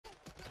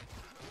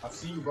I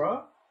see you,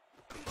 bro.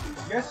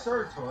 Yes,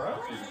 sir,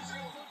 Terrell.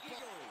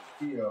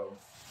 Yo.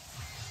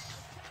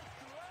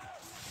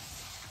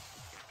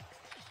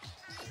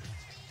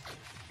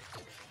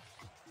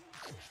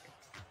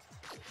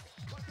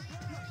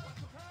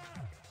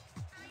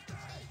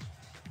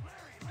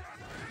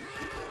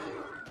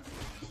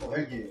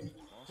 Thank you.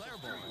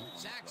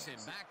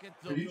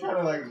 Are you trying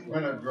to like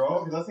run a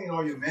draw? Because I seen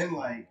all your men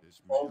like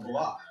all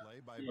blocked.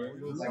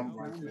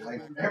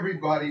 Like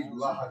everybody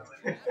blocked.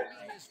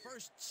 His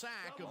first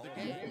sack of the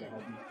game.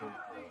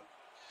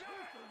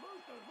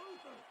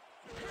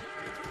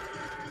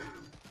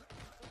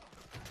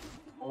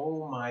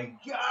 Oh my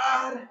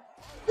God!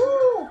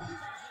 Woo!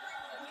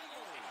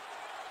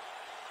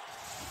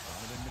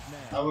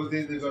 I was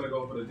either gonna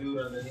go for the dude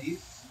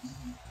underneath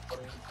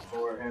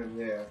or him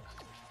there.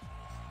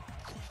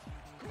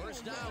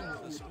 First down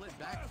with a split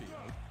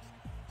backfield.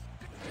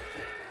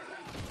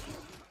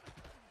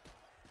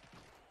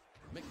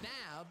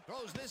 McNabb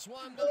throws this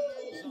one to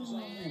the end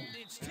zone, and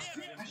it's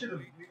tipped. I should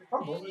have.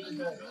 Probably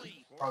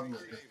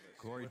was.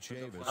 Corey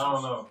Chavis. I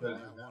don't know, because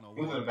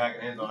he was in the back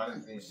of the end zone. I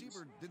didn't see him.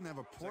 Receiver didn't have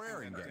a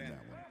prayer in getting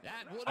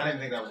that one. I didn't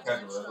think that was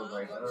catchable. I was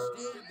like,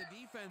 The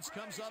defense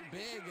comes up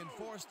big and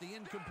forced the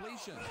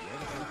incompletion.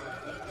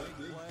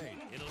 Big play.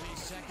 It'll be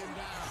second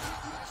down.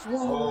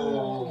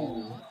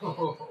 whoa.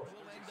 We'll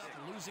end up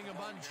losing a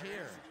bunch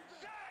here.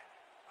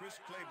 Chris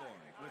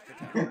Claiborne with the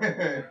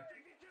tackle.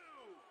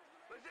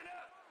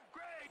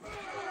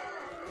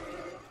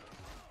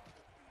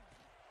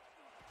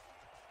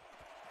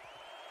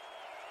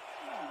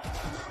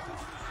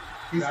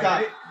 He's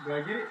got it. Did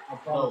I get it? I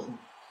promise you.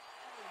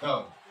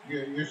 No,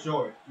 you're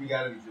short. You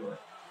gotta be short.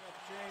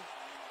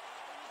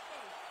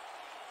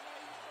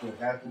 You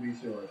have to be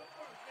short.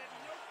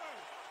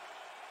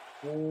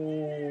 Oh,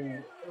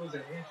 it was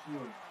an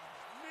issue.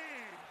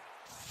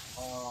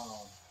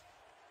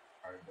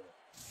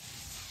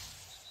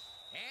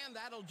 And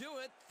that'll do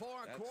it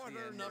for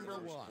quarter number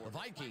one. The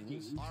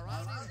Vikings are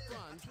out in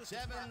front,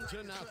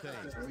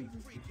 7-0.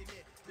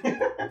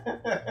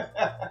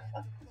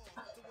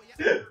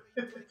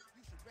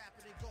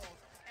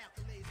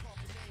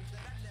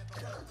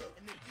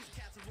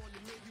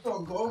 So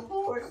go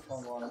for it.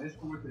 Come on, this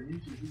was the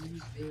issue.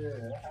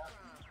 Yeah.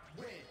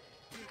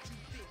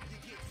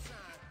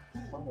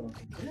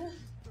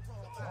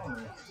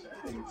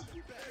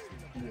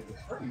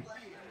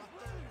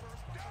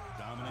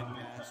 Dominant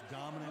pass,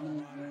 dominant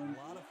line, a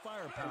lot of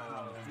firepower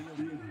on the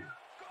field.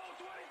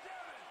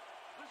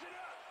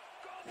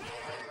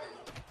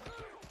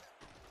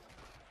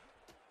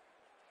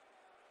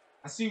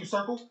 I see you,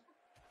 Circle.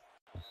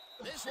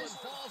 This one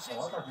falls Oh,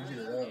 I thought you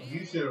should have.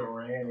 You should have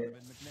ran it.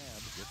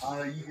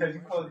 Because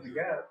you closed the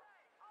gap.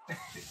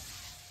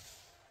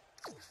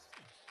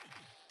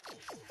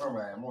 All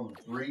right, I'm on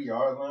the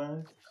 3-yard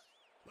line.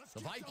 The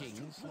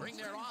Vikings bring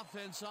their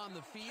offense on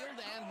the field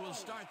and will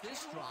start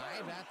this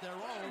drive at their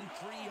own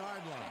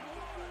 3-yard line.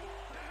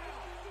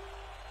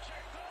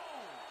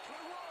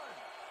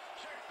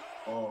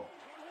 Oh.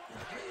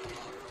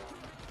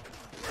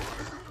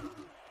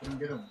 Couldn't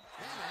get him.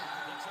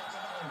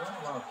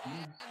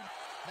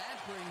 That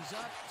brings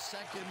up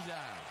second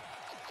down.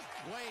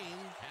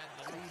 Wayne had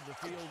to leave the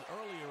field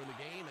earlier in the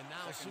game, and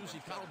now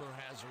Susie Calder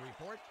has a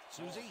report.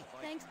 Susie?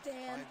 Thanks,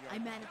 Dan. I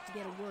managed to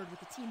get a word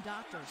with the team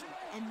doctors,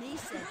 and they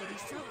said that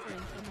he's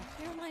suffering from a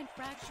hairline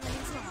fracture in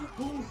his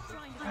arm.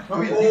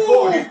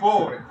 Oh, he's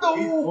forward. No.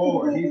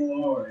 He's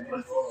forward.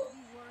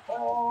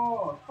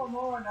 Oh, come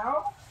on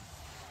now.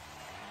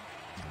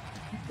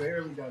 He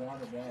barely got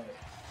out of that.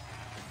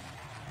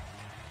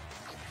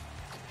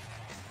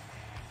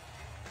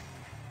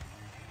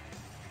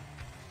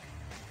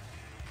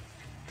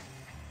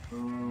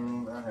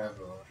 I have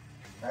to.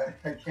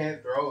 I can't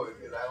throw it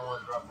because I don't want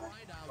to drop it.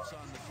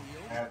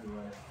 I have to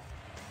run it.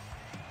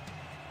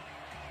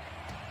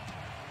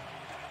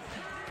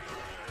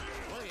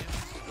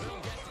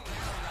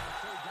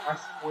 I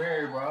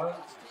swear, bro.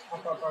 I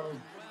thought that was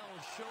well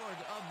short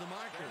of the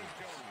marker.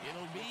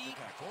 It'll be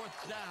fourth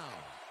down.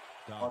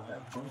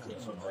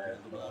 So bad.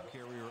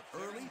 Carrier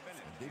early,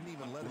 didn't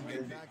even let him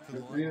get back to the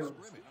line of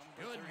scrimmage.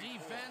 Good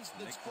defense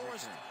that's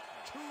forced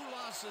 2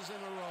 losses in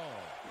a row.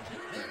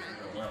 Then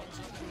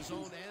into his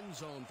own end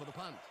zone for the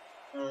punt.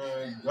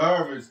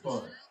 Garbage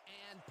punt.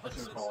 And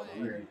puts it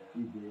away.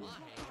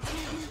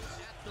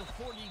 At the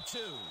 42.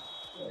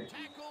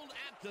 Tackled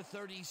at the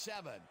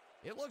 37.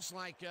 It looks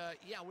like,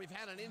 we've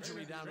had an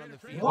injury down on the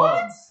field.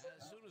 What? As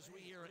soon as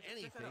we hear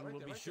anything, we'll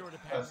be sure to A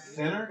pass.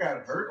 center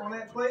got hurt on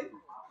that play?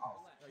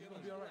 You're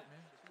gonna be alright,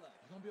 man.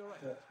 You're gonna be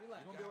alright. You're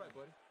gonna be alright,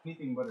 buddy.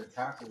 anything but a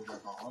tackle was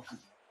like an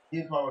offensive.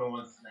 He's probably the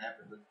one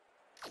snapping it.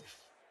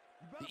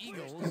 The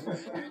Eagles, in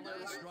their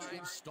last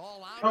drive,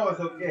 stall out. Oh, it's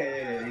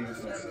okay. Yeah,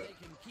 They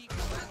can keep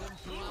momentum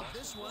throughout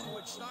this one,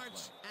 which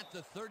starts at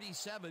the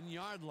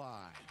 37-yard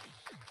line.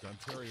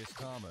 Dontarius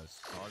Thomas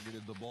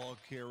targeted the ball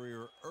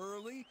carrier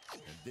early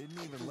and didn't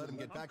even let him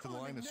get back to the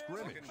line of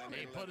scrimmage.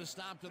 They put a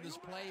stop to this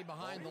play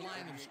behind the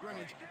line of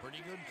scrimmage. Pretty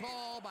good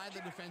call by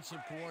the defensive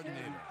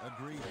coordinator.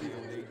 Agreed. They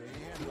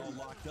had it all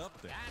locked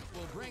up there. That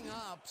will bring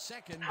up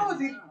second. How is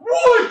he?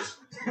 What?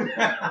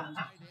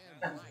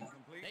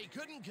 They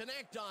couldn't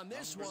connect on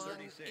this one.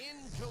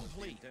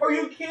 Incomplete. Are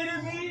you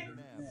kidding me?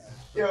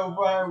 Yo,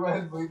 Brian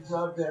Westbrook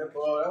dropped that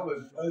ball. That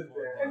was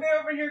touchdown. And they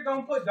over here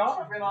gonna put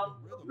Donovan on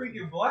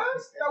freaking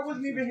blast? That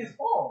wasn't even his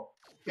fault.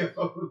 Yo,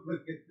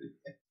 look at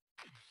this.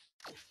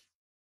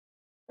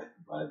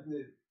 Watch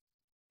this.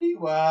 He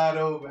wide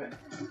open.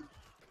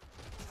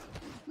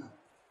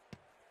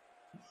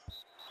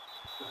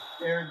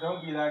 Aaron,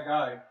 don't be that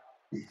guy.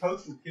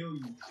 Coach will kill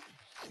you.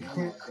 Oh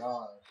my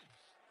god.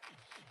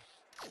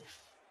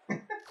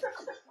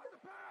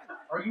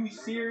 Are you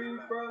serious,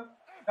 bro?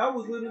 That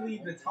was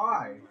literally the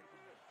tie.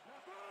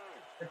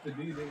 If the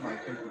dude didn't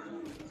like take it.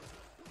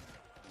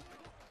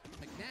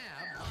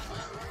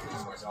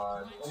 Oh my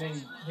god. And then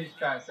his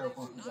fat cell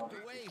phone was off.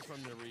 Away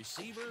from the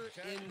receiver,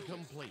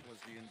 incomplete. Was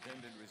the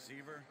intended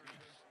receiver.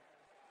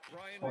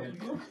 Ryan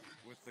Williams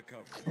with the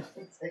cover.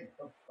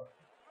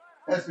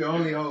 That's the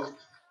only hope.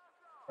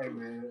 Hey,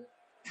 man.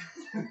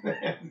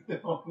 That's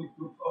the only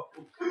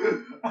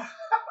hope.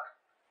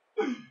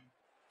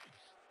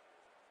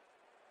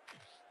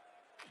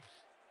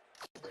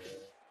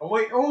 Oh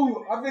wait,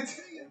 oh, I've been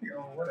telling you. Yo,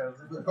 what else?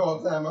 It's a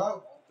call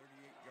timeout.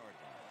 38-yard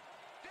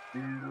line. It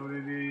is what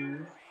it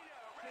is.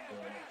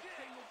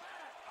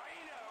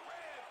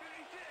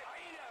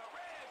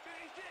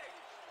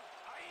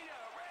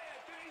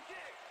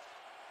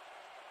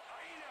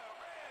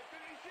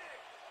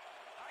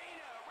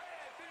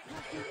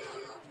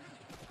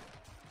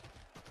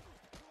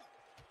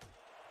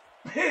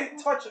 Hit,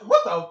 touch,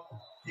 what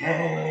the?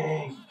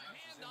 Dang.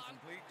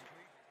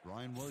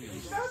 Ryan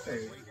Williams Got does a there.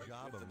 great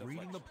job of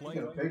reading the play He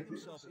and gonna putting take it.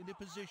 himself into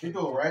position. He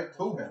threw it right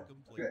to him.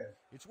 Complete. Okay.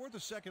 It's worth a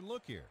second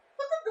look here.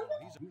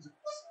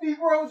 Steve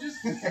Rowe just.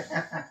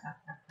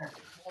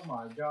 Oh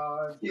my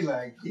god. He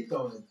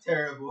throwing it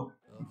terrible.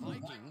 The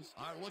Vikings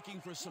are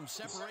looking for some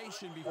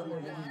separation I before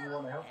don't that. even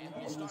want to help And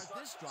you. we start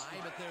this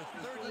drive at their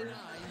 39-yard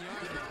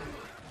line.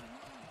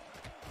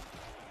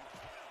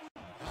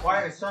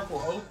 Why is circle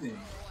open?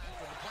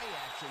 After the play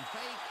action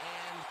fake,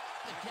 and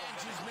the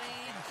catch is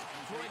made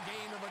for a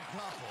gain of a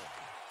couple.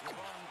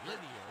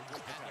 Lydiard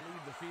had to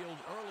leave the field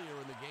earlier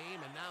in the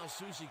game, and now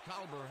Susie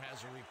Kalber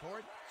has a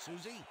report.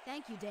 Susie?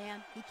 Thank you,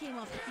 Dan. He came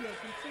off the field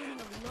complaining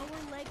of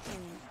lower leg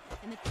pain,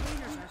 and the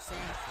cleaners are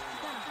saying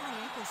he's got a high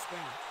ankle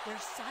sprain.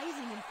 They're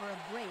sizing him for a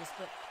brace,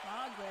 but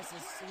progress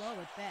is slow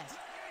at best.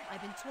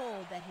 I've been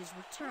told that his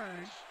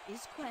return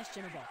is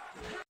questionable.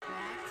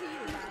 Back to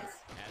you guys.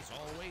 As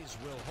always,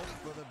 we'll hope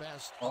for the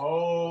best.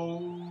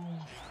 Oh,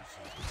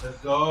 Let's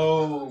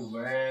go,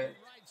 man.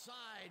 Right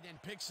side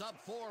and picks up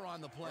 4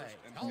 on the play.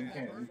 You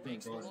can't Culver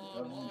makes the go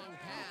to long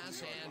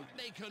pass, and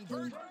they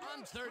convert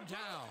on 3rd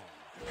down.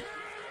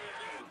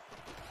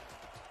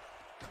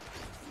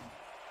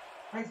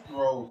 Nice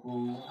throw,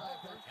 fool.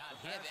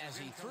 Got hit as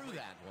he threw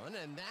that one,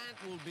 and that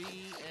will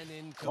be an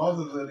incomplete.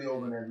 Moses literally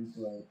open every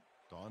play.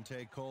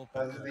 Dante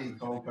Culpepper. I just need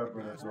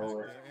Culpepper to throw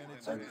it. And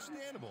it's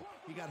understandable.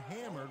 He got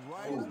hammered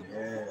right Oh,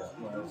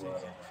 as the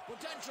yeah.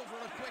 Potential for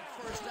a quick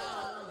 1st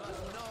down, but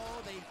no,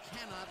 they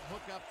cannot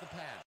hook up the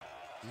pass.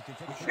 You can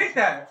take a hit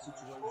that.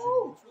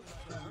 Woo.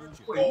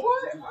 Wait,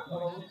 what?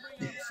 On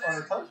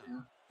a touchdown.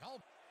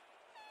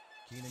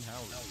 Keenan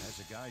Howard has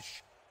a guy.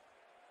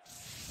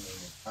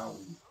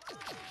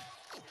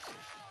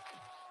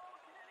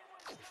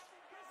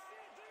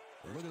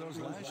 Look at those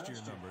last year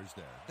numbers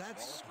there.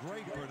 That's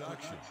great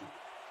production.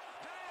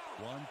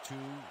 1, 2,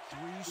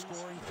 3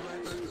 scoring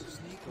threats,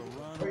 sneak a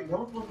run. Wait, that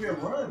was supposed to be a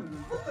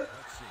run.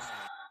 Let's see.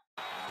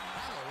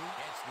 Hello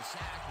gets the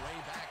sack way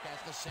back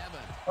at the 7.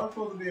 That was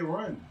supposed to be a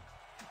run.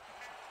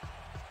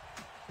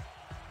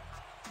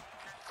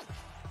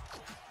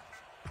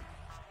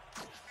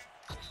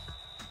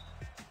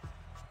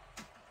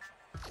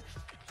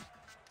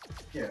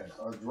 Yeah,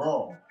 a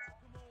draw.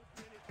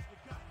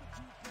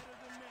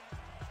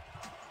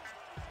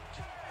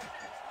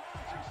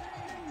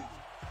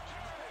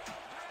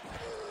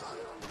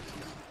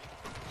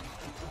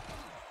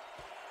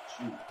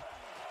 Shoot.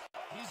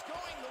 He's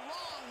going the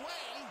wrong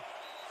way.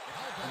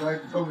 I'm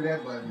glad you told me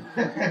that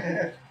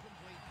button.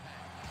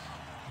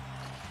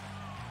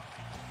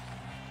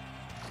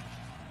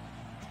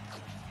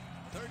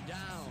 Third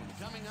down,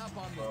 coming up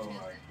on the Oh 10th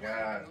my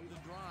God. of the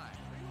drive.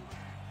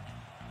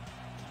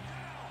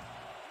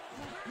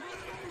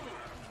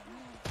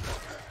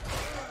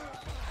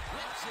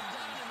 Whips it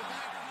down in the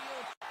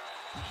backfield.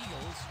 The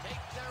Eagles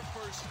take their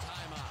first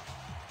timeout.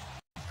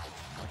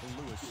 Michael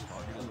Lewis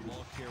targeted the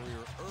ball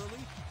carrier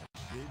early.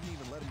 Didn't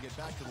even let him get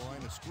back to the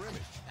line of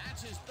scrimmage.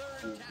 That's his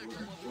 3rd tackle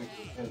of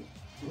the game.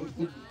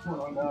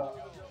 Oh, no.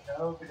 I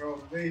don't think I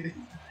was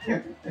waiting.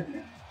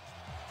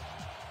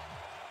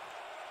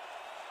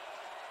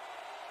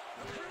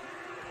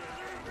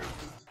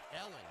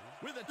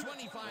 with a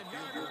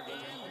 25-yarder,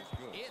 and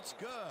it's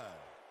good.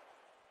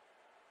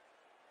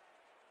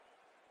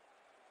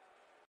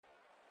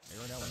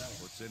 Aaron Allen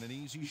puts in an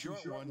easy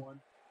short one.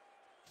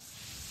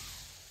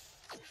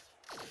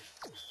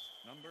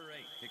 Number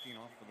 8 kicking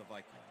off for the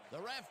Vikings. The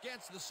ref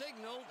gets the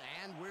signal,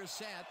 and we're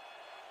set.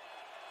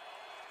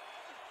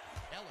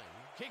 Ellen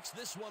kicks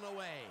this one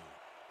away.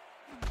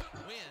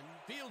 Wynn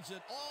fields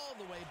it all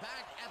the way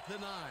back at the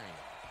 9.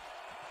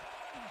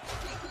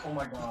 Oh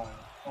my God.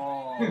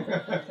 Oh.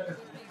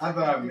 I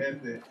thought I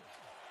missed it.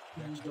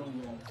 Got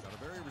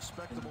a very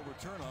respectable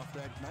return off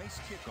that nice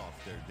kickoff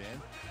there,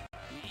 Dan.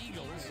 The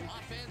Eagles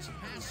offense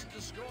has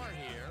to score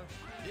here.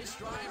 This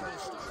drive will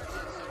start at the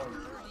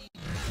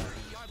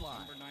 30-yard line.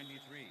 Number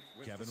 93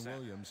 with Kevin the sack.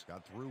 Williams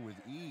got through with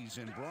ease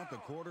and brought the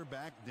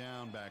quarterback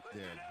down back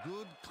there.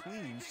 Good,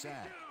 clean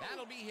sack.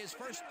 That'll be his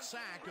first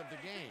sack of the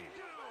game.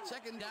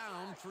 Second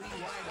down, 3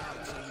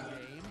 wideouts in the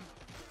game.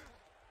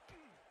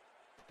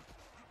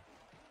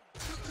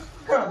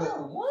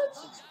 What?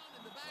 Down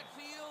in the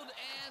backfield,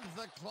 and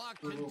the clock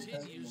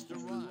continues to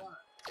run.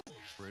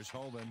 Chris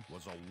Holden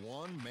was a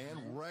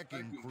one-man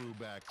wrecking crew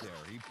back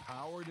there. He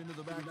powered into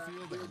the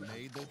backfield and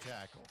made the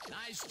tackle.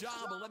 Nice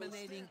job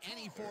eliminating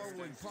any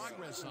forward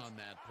progress on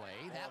that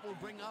play. That will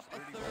bring up a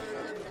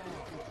 3rd and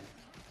long.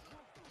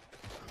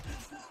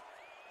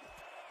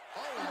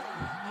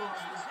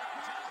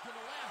 To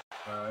the left.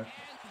 And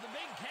the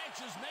big catch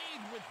is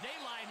made with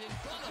daylight in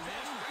front of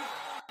him.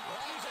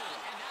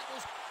 And that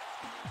was...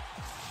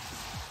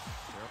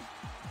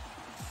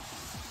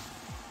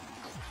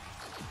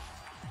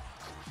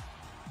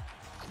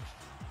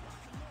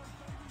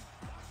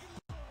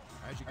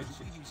 As you can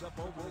see, he's up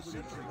over the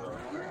century.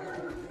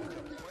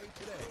 Play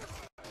today.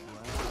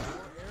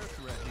 More air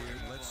threat here.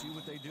 Let's see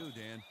what they do,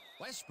 Dan.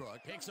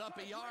 Westbrook picks up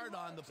a yard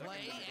on the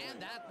play,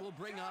 and that will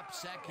bring up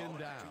 2nd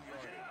down.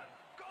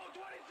 Go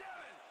 27!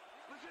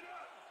 Listen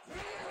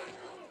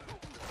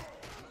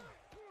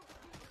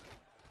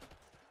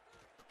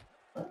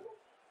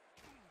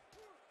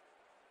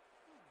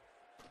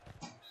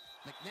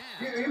McNabb.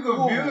 You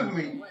confused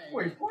me.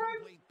 Wait, what?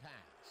 Complete pass.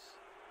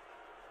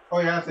 Oh,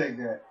 yeah, I'll take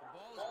that.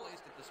 The ball is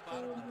placed at the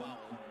spot of the foul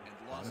and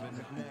lost.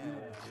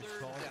 It's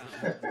called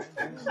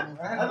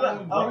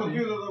I was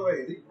confused on the way.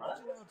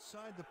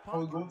 outside the I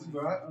was pocket. going to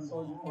go out. I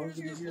saw you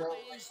posting it here.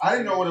 I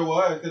didn't know what it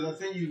was because I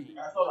seen you.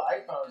 I saw the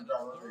icon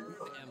drop. 3rd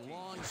and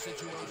long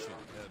situation.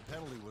 The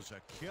penalty was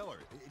a killer.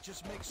 It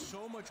just makes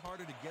so much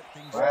harder to get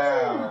things.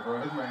 Wow, bro,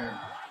 this man.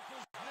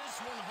 This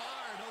one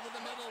hard over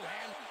the middle,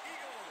 and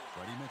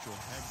Freddie Mitchell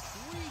had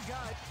 3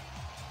 guys.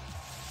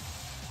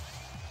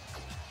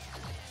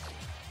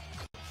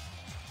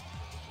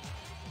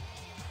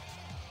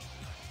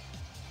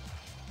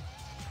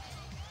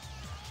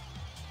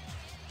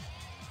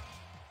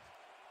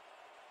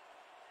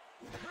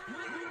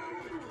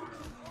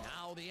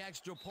 now the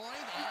extra point,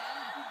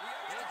 and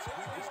it's good.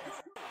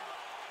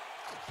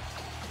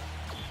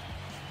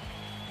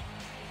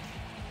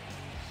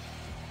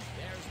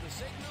 There's the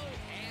signal,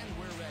 and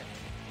we're ready.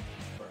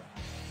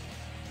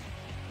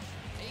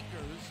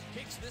 Akers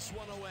kicks this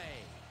one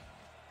away.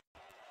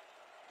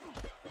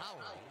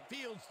 Howell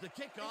fields the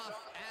kickoff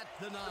at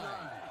the 9.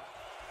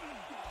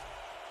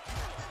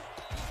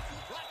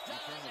 Brought down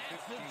at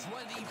the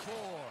 24.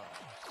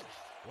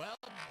 Well,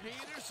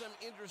 Peter, some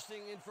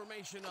interesting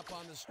information up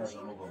on the screen.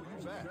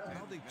 In fact,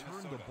 how they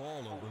turn the ball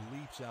over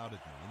leaps out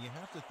at me, and you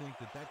have to think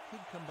that that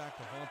could come back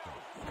to haunt them.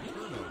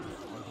 Turnovers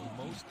are the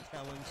most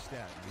telling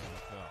stat in the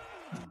NFL.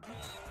 The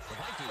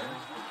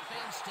Vikings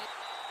defense take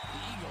the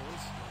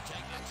Eagles will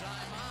take a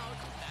timeout.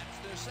 That's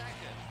their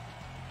 2nd.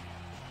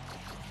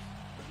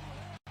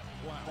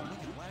 Wow, look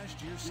at last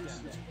year's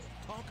stats.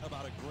 Talk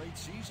about a great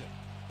season.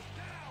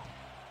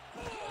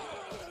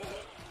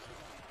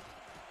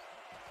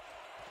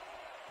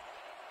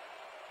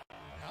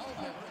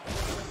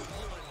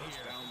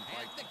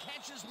 And the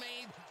catch is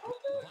made. The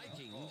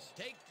Vikings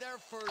take their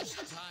first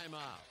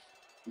timeout.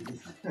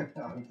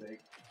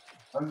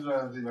 I'm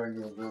trying to see if I can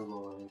get a field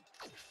goal in.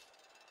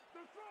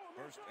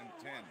 1st and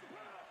 10.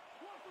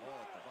 Ball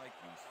at the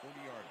Vikings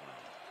 40-yard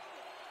line.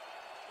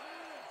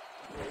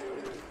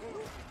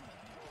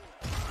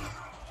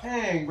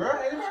 Dang, bro,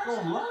 ain't this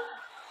gonna block?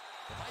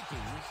 The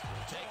Vikings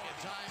will take a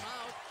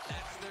timeout.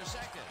 That's their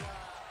 2nd.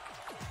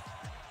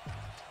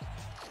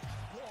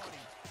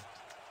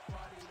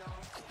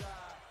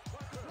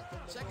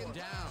 2nd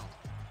down.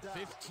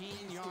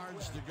 15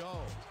 yards to go.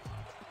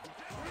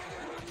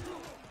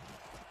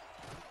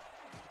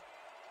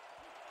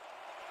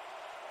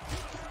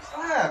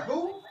 Ah,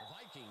 boo. The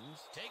Vikings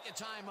take a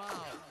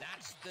timeout.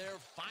 That's their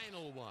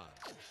final one.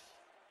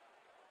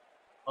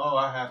 Oh,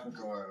 I have to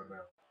go out of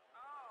there.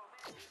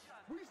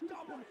 We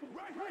stop him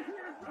right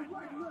here,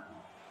 right here.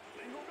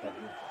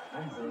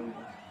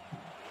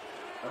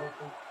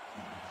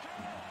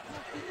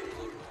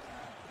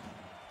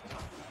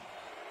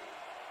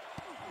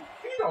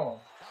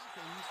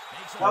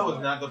 That was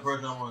not the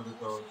person I wanted to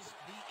throw.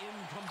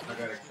 I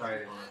got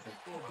excited when I said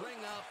Will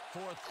bring up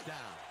 4th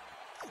down.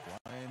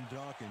 Brian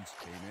Dawkins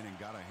came in and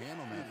got a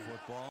hand on that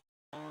football.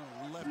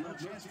 left no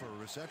chance for a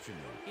reception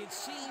there. It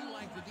seemed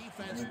like the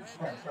defense read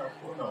that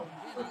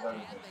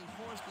and they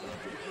forced the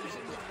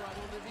incompletion with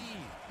relative.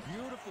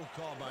 Beautiful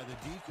call by the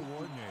D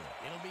coordinator.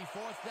 It'll be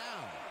 4th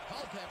down.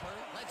 Culpepper,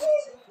 let's...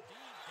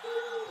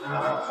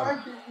 They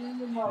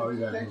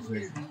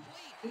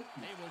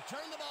will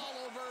turn the ball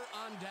over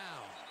on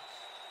down.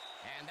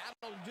 And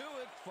that'll do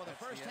it for the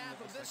first half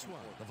of this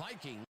one. The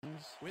Vikings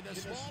with a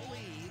small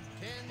lead,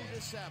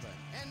 10-7.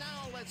 And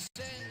now let's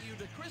send you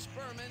to Chris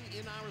Berman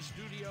in our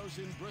studios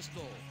in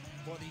Bristol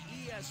for the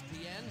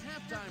ESPN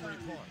halftime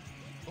report.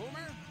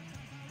 Boomer?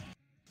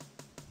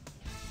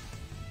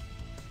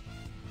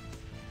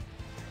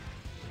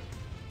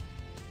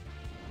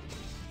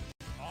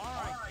 All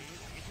right,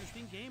 Steve.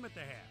 Interesting game at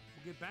the half.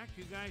 We'll get back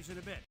to you guys in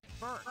a bit.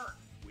 First,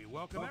 we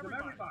welcome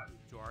everybody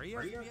to our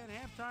ESPN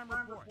halftime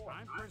report.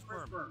 I'm Chris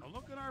Berman. A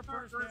look at our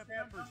first half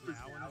numbers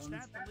now, and the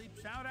stat that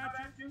leaps out at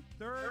you,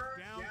 3rd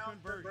down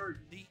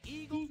conversion. The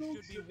Eagles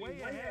should be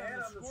way ahead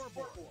on the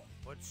scoreboard,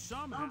 but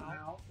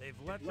somehow they've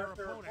let their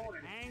opponent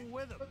hang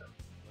with them.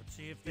 Let's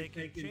see if they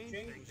can change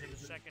things in the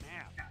second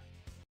half.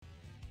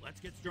 Let's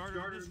get started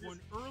on this one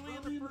early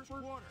in the first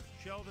quarter.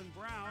 Sheldon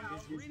Brown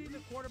is reading the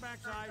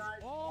quarterback's eyes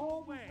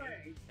all the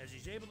way as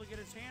he's able to get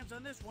his hands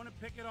on this one and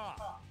pick it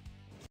off.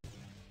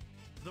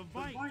 The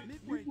Vikes,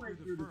 midway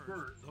through the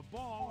first, the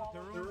ball at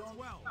their own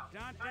 12.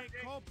 Dante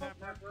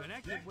Culpepper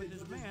connected with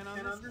his man on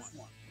this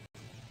one.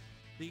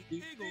 The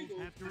Eagles,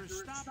 after a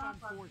stop on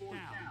 4th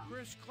down,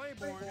 Chris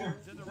Claiborne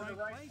was in the right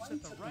place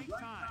at the right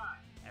time,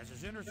 as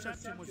his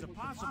interception was a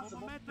possible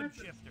momentum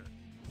shifter.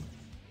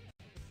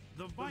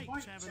 The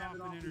Vikes have it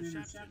off an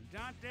interception.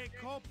 Dante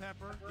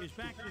Culpepper is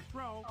back to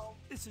throw.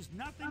 This is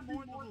nothing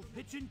more than a little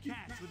pitch and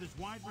catch with his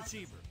wide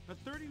receiver. A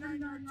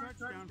 39-yard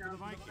touchdown for the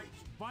Vikings.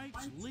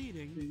 Vikes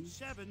leading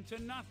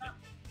 7-0.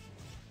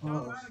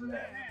 Would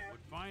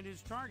find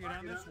his target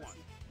on this one.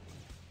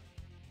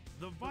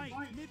 The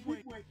Vikes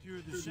midway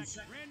through the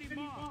second. Randy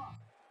Moss.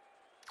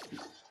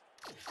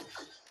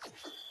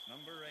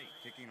 Number 8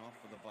 kicking off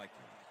for the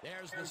Vikings.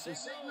 There's the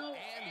signal,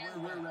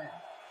 and we're ready.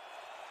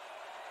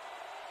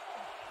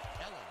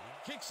 Ellen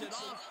kicks it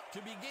off to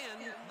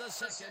begin the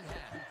second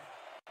half.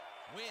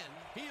 Wynn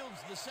fields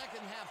the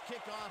second half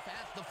kickoff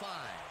at the 5.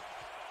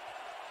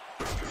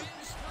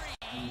 Wins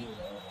 3.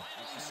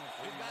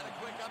 We've got a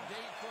quick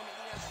update from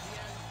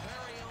ESPN's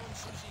very own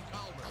Susie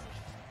Calder.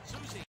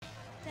 Susie.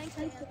 Thanks,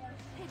 Dan.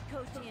 Head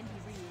coach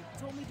Andy Reid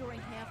told me during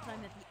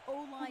halftime that the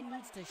O-line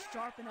needs to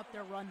sharpen up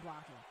their run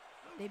blocking.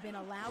 They've been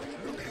allowing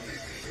it to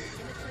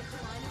penetrate the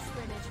line of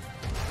scrimmage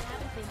and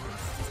haven't been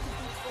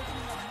consistently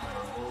opening up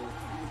more.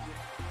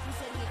 He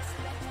said he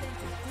expects them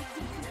to dig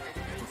deep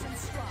and make some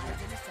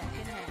strides in the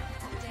second half.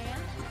 Dan?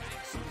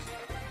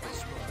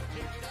 Westbrook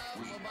picked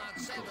up about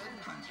 7,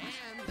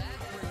 and that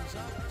brings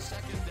up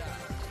 2nd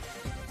down.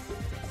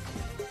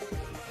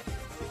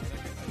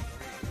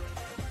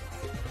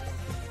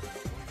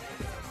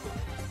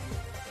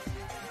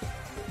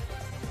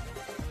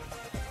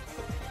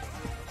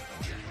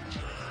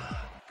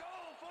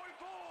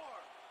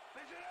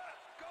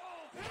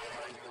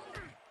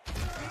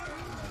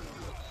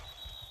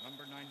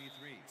 Number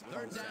 93.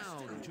 3rd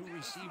down, 2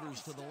 receivers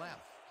to the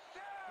left.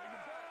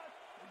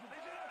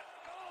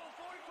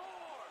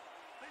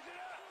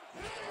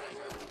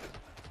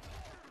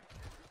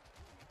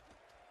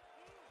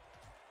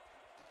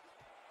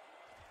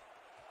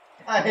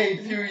 I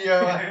hate you,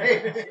 yo. I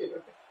hate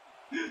you.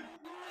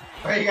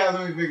 Why you guys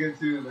always picking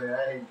two, man? I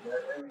hate you.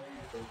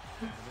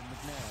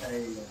 I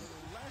hate you.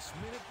 Last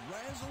minute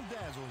razzle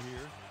dazzle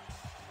here.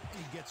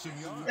 He gets some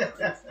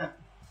yards.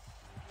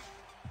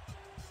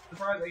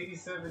 Surprised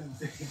 87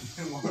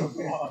 didn't want to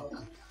block.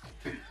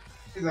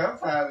 He's like, I'm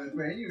tired of this,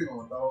 man. You're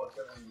going to throw it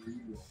to me.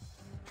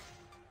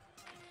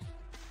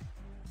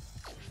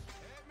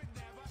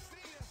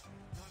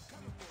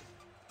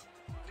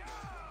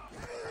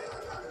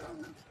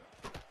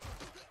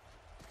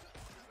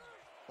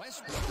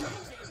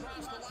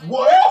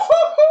 What?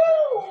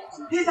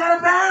 He's out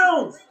of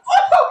bounds!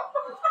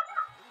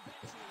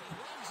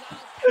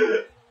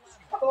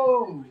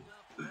 Oh!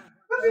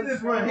 Look at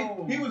this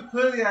run. He was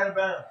clearly out of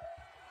bounds.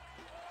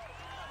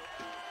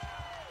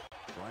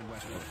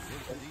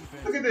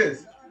 Look at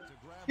this.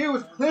 He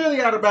was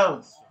clearly out of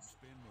bounds.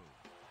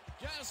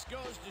 Just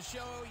goes to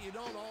show you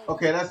don't always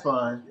Okay, that's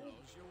fine.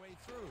 your way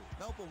through.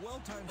 Help a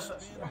well-timed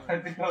spin. I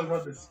think I was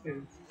about to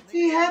spin.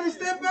 He had to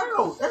step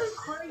out. That's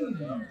crazy.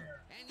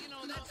 And you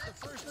know, that's the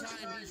first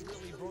time he's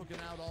really broken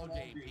out all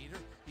game, Peter.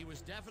 He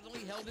was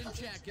definitely held in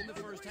check in the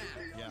first half.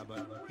 Yeah,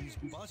 but he's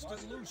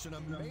busted loose in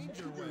a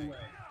major way.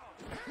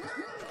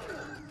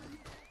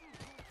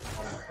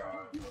 Oh my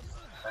god.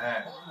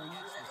 Man.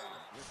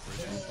 You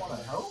didn't want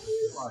to help me?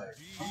 Like,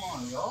 come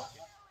on, y'all.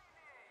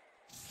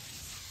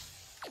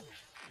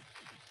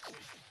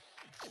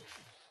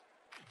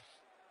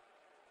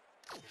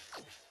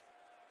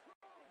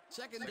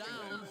 Second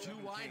down, 2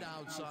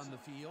 wideouts on the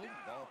field.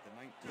 Ball at the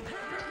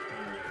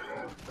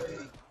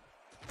 19.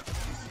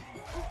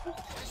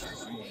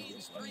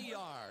 Gains 3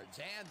 yards,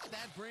 and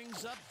that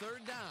brings up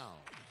 3rd down.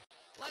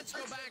 Let's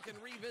go back and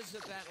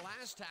revisit that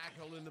last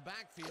tackle in the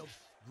backfield.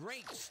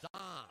 Great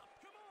stop.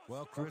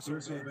 Well, Chris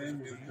was a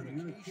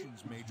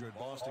communications major at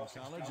Boston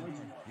College, and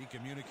he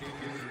communicated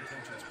his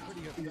intentions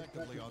pretty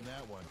effectively on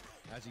that one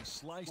as he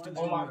sliced into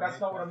Oh, that's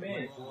not what I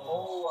meant.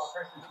 Oh, I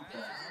pressed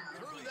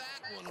Threw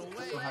that one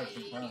away.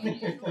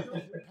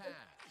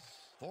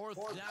 Fourth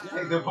down.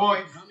 Take the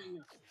point.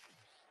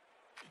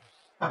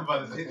 I'm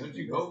about to say what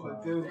you go for,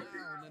 too.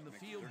 Down in the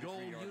field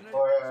goal unit.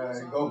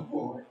 Go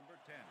for it.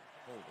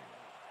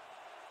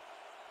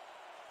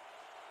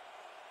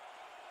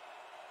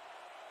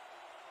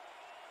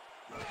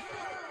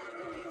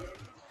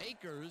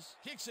 Akers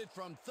kicks it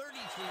from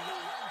 33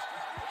 yards.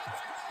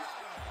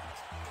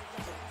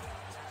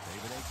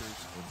 David Akers.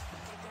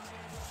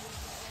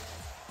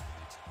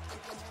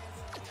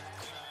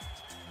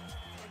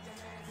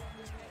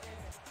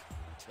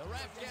 The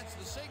ref gets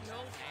the signal,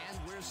 and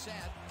we're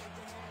set.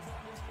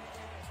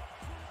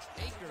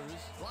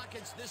 Akers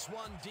rockets this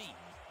one deep.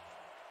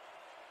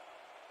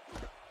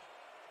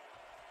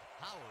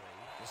 Howery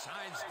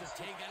decides to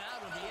take it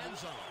out of the end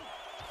zone.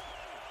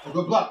 A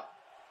good block.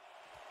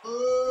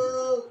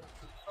 Oh,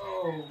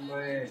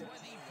 man. 24.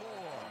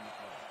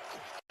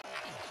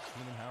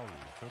 Keenan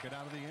Howery took it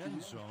out of the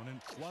end zone, and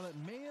while it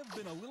may have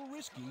been a little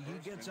risky,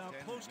 he gets out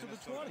close to the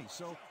 20,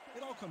 so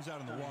it all comes out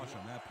in the wash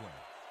on that play.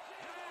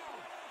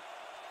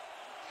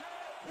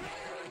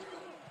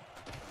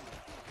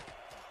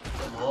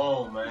 Come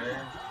on,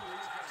 man.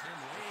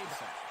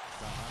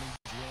 Donnie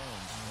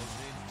Jones has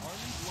been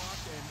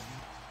unblocked and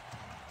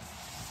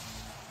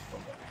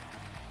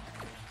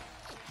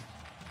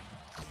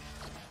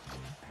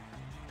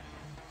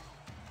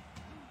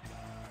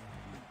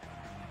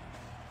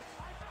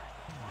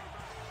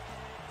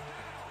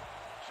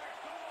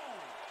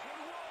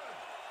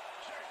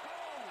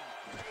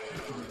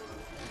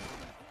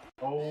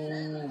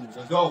Oh,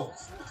 let's go.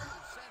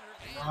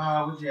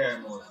 Ah, wish you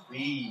had more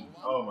speed.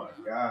 Oh, my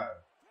God.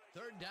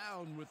 Third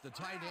down with the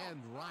tight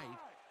end right.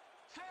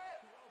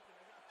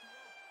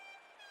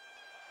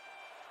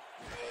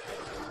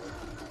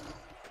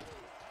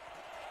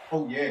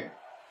 Oh, yeah.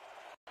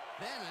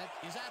 Bennett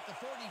is at the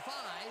 45.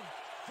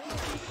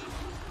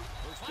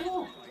 40.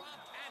 Drop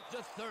at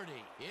the 30.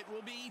 It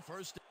will be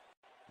first.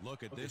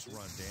 look at this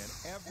run, Dan.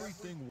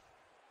 Everything.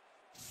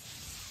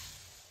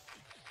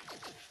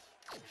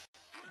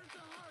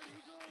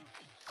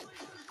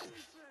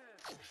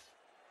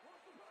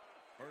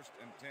 First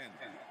and 10.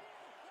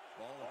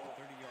 Ball at the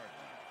 30-yard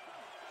line.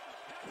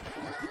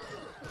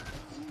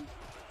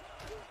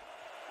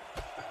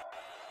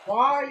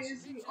 Why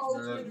is he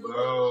Let's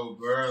go,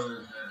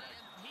 Burlington.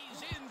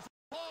 He's in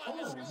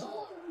for the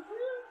score.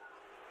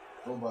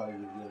 Nobody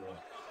was good.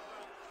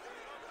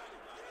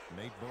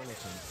 Nate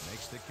Burleson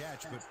makes the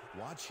catch, but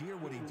watch here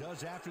what he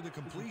does after the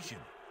completion.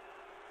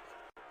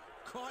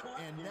 Caught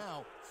and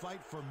now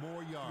fight for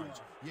more yards.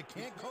 You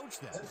can't coach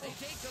that. They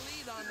take the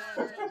lead on that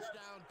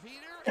touchdown,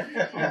 Peter.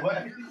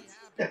 What?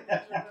 Very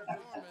happy with their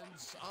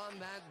performance on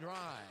that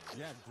drive.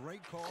 Yeah,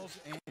 great calls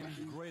and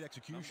great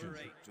execution.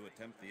 Number 8 to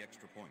attempt the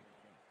extra point.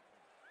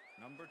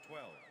 Number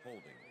 12,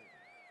 holding.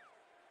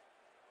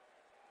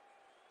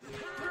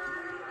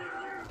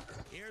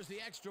 Here's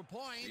the extra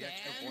point. The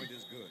extra and point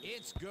is good.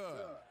 It's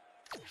good.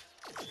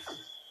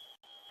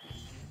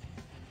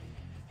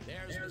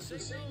 There's the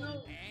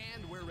signal,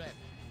 and we're ready.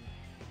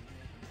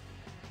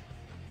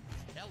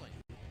 Kelly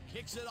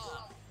kicks it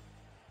off.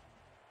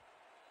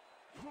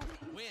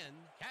 Wynn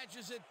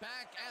catches it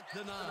back at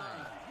the 9.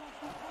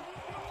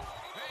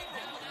 Right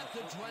down at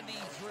the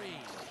 23.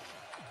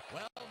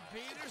 Well,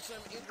 Peter,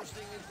 some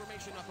interesting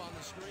information up on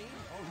the screen.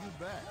 Oh, you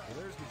bet. Well,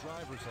 there's the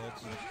drive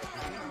results. And the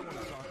thing I want to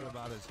talk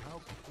about is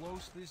how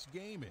close this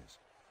game is.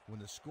 When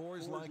the score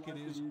is like it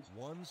is,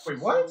 one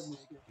what?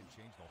 can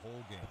change the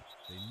whole game.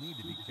 They need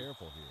to be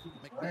careful here.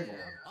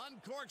 McNair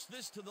uncorks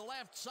this to the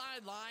left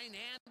sideline,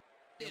 and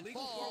it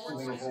falls.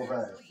 Illegal fullback.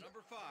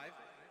 Number 5.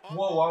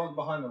 Whoa, I was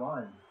behind the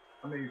line.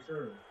 I made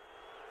sure.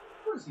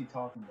 What is he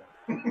talking about?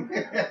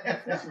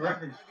 This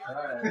ref is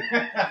trash.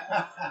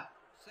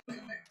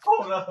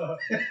 Hold up.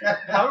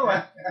 How do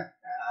I?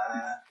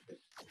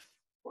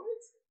 What?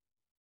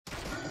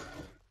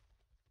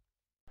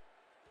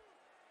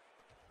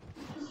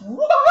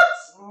 What?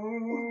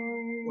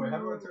 Wait, how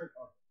do I turn?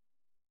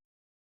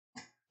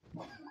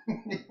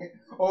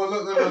 Oh,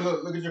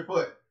 look at your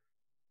foot.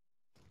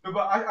 No,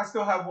 but I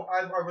still have.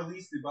 I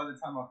released it by the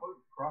time my foot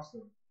crossed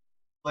it.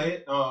 Play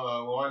it.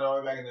 Wind all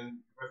the way back and then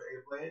press A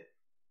to play it.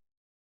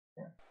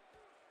 Yeah.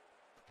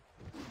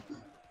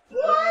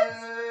 What?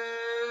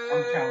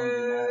 I'm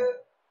challenging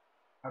that.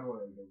 How do I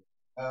do it?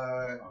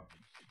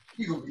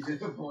 You gonna be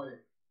disappointed.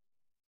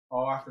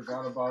 Oh, I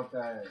forgot about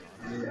that.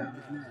 Yeah.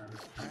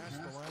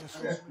 Past the line of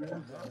scrimmage on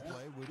one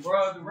play, which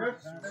Bro, the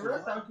refs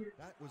out here.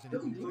 that was an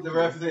illegal. The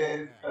ref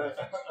said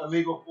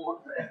illegal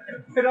forfeit.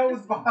 And I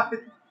was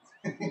behind.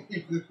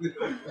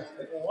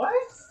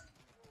 What?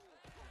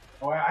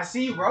 Oh, I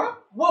see you, bro.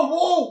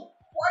 Whoa!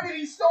 Why did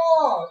he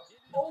stop?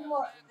 Oh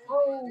my,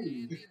 bro.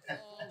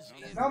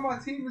 Now my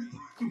team is.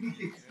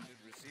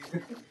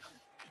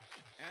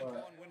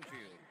 Antoine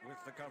Winfield with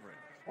the covering.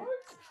 What?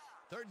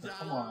 Third down,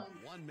 Come on.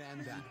 one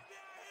man back.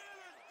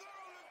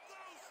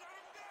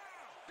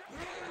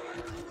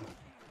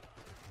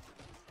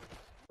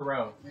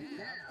 Bro.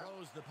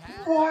 Throws the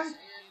pass. What?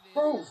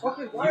 Bro,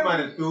 fucking He might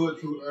have threw it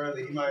too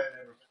early. He might have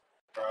never.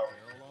 Earl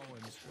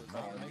Owens will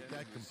not make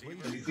that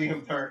completion. You see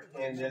him turn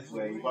in this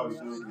way. He probably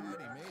threw it. He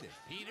made it.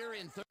 Peter,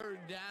 in third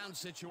down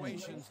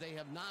situations, they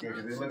have not Yeah,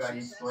 been because it looked like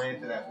he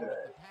slanted after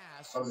that. The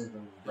pass. Other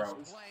than This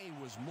routes. play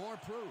was more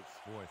proof.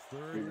 Boy,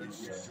 third is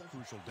such a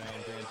crucial down,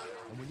 Dan.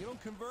 And when you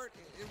don't convert,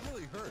 it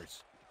really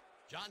hurts.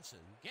 Johnson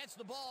gets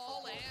the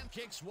ball and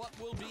kicks what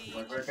will be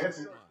Right, a right, short that's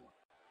it. one.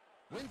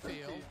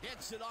 Winfield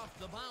gets it off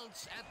the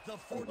bounce at the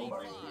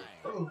 45.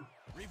 Oh.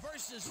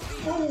 Reverses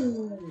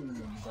field at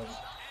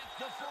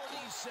the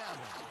 47.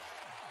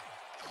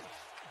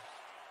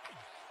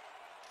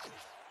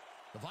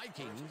 The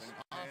Vikings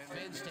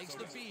offense takes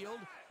the field,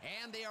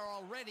 and they are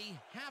already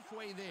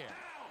halfway there.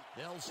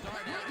 They'll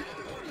start at the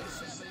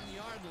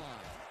 47-yard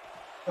line.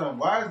 So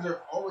why is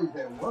there always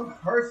that one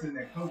person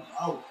that comes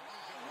out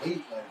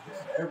late like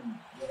that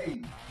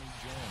every day?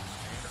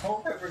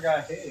 Culpepper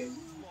got hit.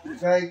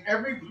 It's like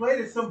every play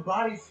there's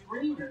somebody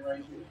screaming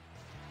right there.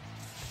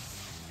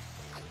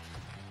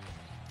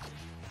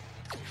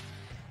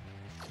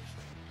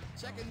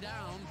 Second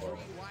down, 3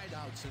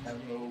 wideouts in the Have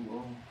no game.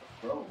 room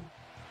to throw.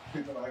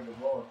 People like the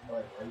ball is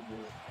like right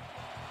there.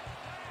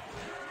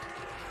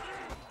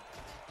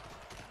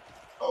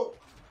 Oh!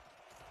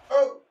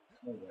 Oh!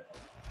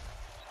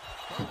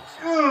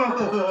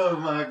 Oh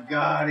my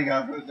God, he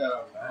got put that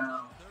out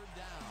now. Third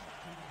down.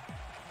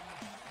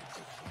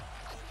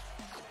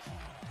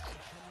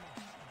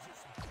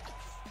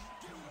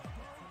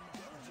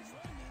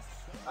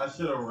 I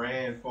should have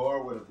ran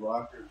forward with a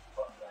blocker.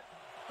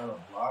 I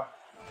don't block.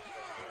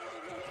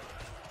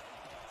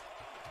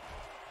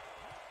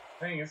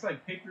 Dang, it's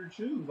like pick or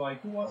choose.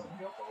 Like, who wants to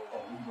be up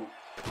over?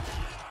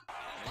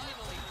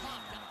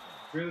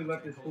 Really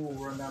let this fool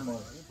run that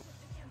much.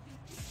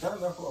 Not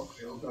enough for a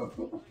field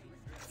goal.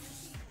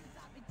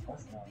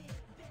 That's not.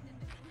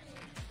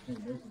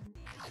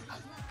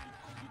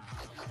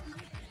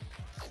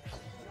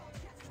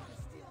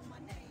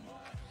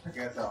 I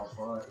guess I was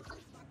fine.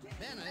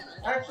 Bennett.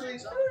 Actually,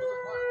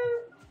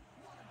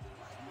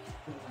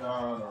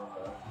 no.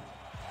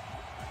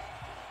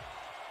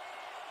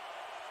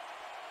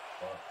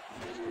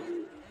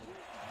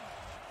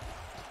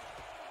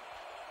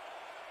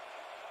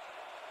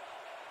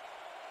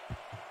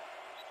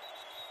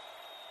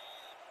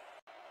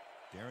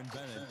 Darren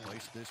Bennett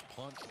placed this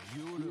punt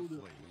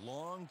beautifully.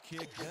 Long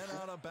kick, then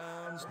out of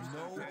bounds.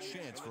 No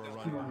chance for a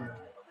run.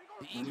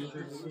 The Eagles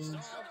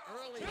started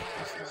early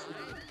last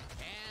night,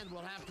 and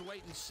we'll have to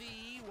wait and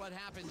see what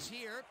happens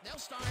here. They'll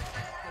start at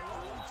their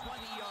own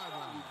 20-yard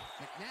line.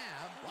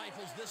 McNabb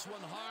rifles this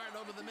one hard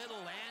over the middle,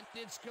 and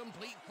it's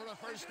complete for a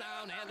first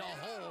down and a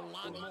whole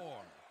lot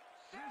more.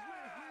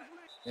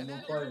 And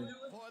then for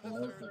the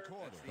third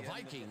quarter, the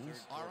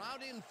Vikings are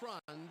out in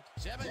front,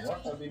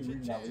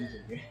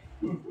 17-10.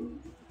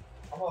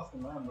 I lost the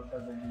line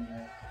because they did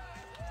that.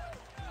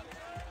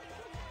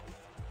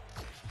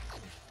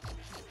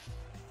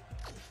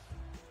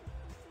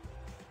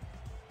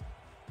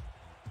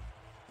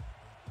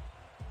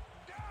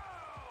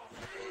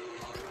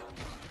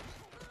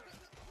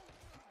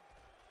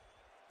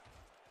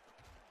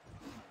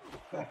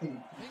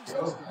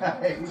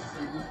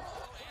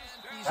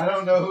 I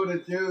don't know who to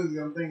choose.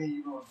 I'm thinking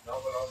you're going to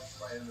double all these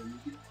players.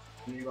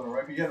 You're going to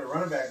run. You got a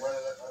running back running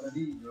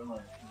underneath. I'm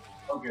like,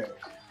 okay.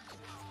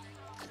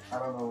 I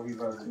don't know what he's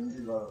about to do. He's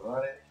about to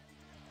run it.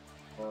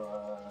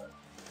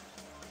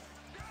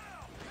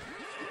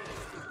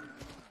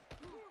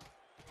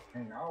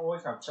 Dang, I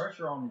always have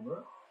pressure on me,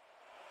 bro.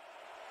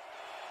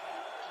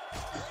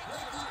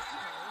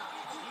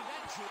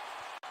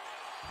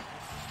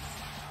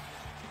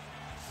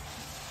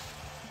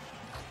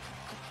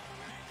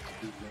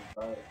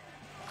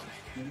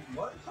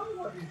 What? Tell me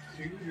why these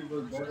shoes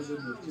look better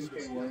than the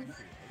 2K ones.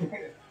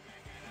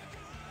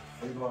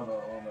 He's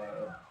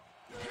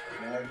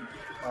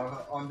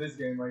On this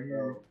game right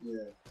here.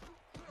 Yeah.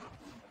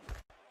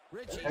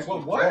 Hey,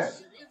 what?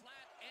 What?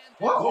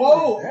 What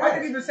Oh, was I that?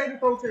 didn't even say the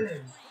throw to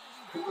him.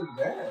 Who was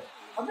that?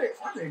 I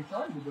think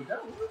trying to, but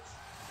that works.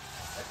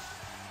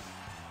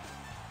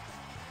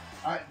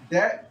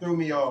 That threw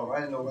me off. I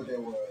didn't know what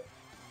that was.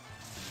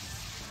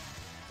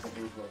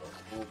 It was like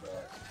a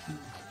fullback.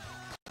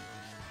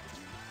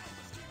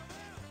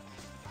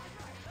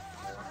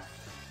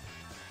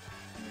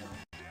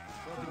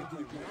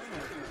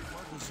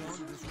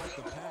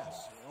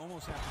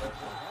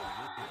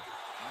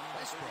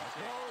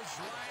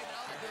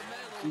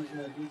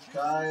 He's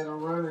tired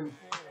of running.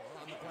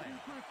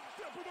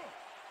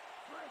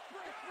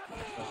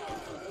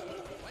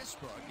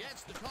 Westbrook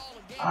gets the call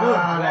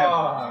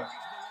again.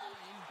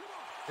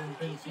 Didn't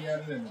think she had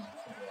it in him.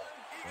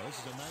 Well, this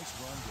is a nice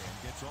run game.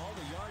 Gets all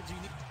the yards he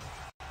needs.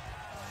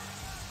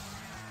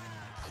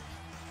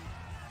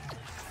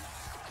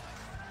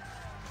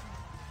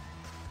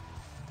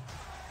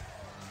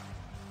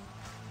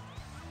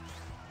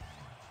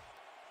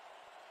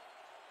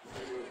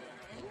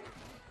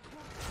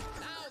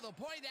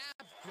 point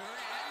after,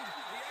 and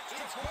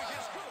it's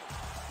good.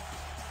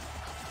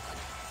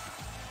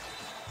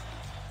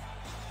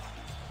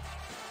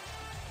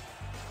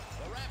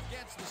 The ref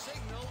gets the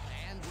signal,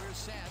 and we're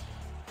set.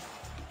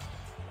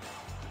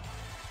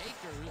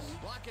 Akers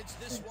rockets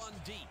this one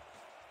deep.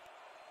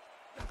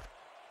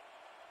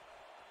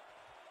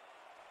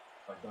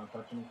 Don't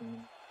touch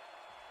anything.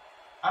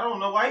 I don't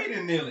know why he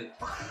didn't kneel it.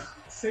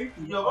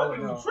 Safety. Yo, I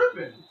think he was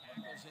tripping.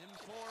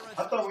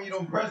 I thought when you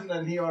don't press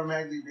nothing, they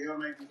automatically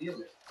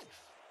kneel it.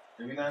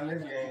 Maybe not in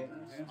this game.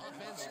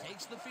 Offense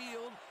takes the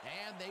field,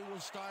 and they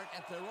will start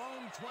at their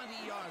own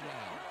 20-yard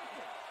line.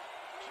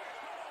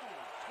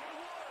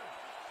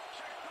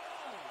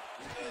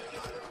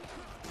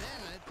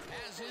 Bennett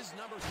has his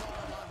number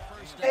called on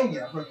first down. Dang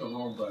it, I pressed the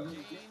wrong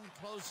button.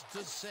 Close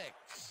to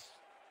 6.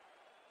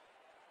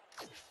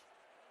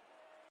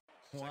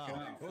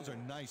 Wow, those are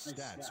nice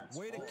stats.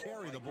 Way to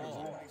carry the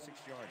ball.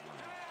 26-yard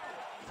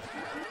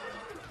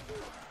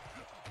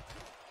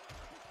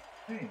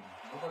line.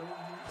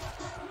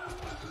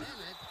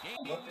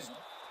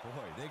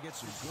 Boy, they get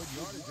some good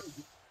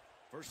yardage.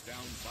 First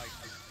down,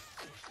 Vikings.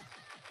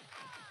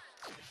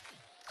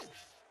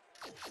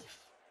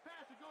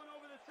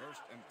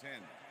 First and 10.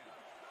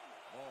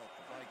 Ball at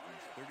the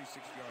Vikings,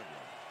 36-yard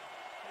line.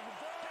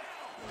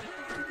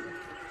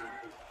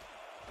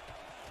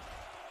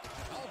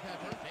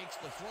 Culpepper makes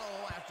the throw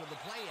after the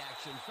play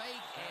action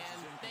fake, and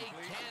they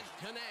can't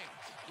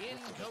connect.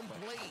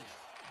 Incomplete.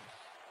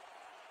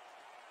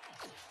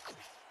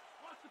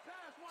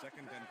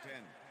 Second and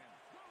 10.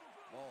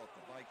 Ball at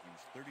the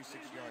Vikings,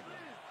 36-yard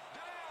line.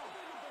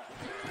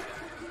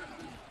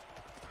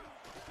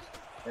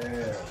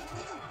 Yeah.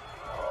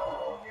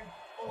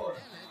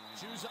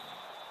 Choose up.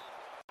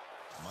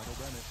 Michael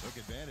Bennett took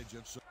advantage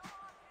of some.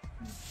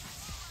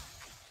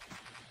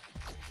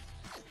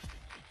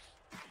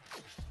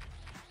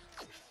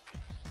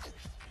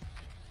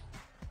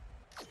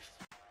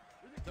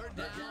 Third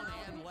down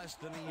and less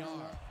than a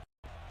yard.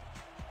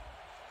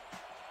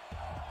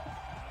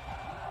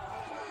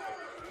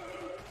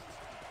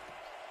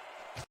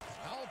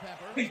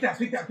 Culpepper. Pick that.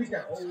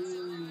 Oh.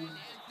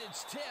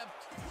 It's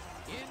tipped.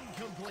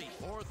 Incomplete.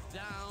 Fourth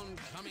down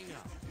coming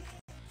up.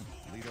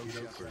 Lito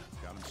Shepard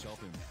got himself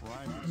in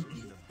prime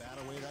position to bat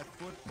away that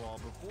football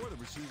before the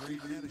receiver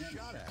even had a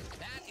shot at it.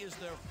 That is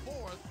their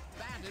fourth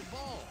batted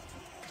ball.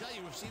 I tell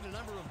you, we've seen a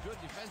number of good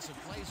defensive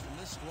plays from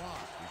this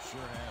squad. We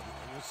sure have.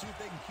 We'll see if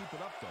they can keep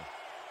it up, though.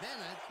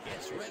 Bennett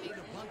gets ready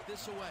to punt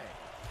this away.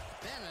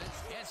 Bennett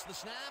gets the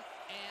snap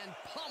and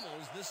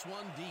pummels this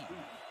one deep.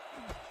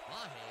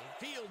 Mahe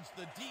fields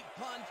the deep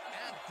punt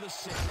at the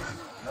 6.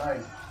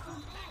 Nice.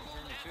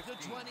 At the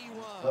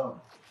 21.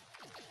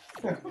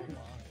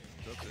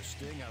 Took the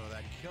sting out of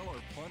that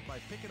killer punt by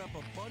picking up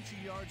a bunch of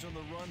yards on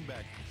the run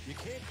back. You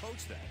can't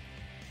coach that.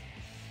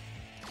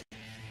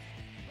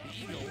 The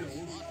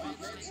Eagles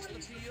offense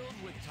takes the field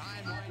with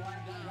time winding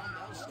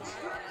down. They'll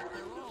start at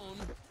their own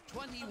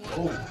 21.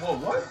 Oh,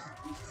 what?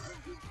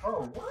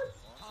 Oh, what?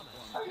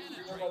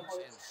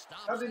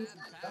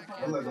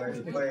 That looked like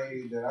the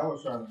play that I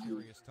was trying to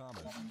do.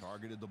 Thomas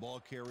targeted the ball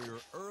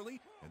carrier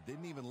early and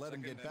didn't even let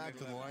him get back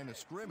to the line of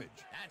scrimmage.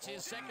 That's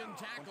his second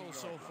tackle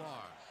so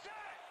far.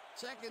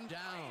 Second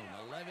down,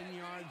 11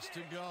 yards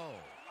to go.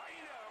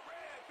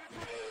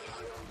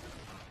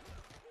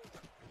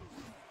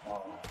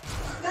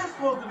 That's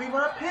supposed to be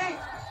my pick.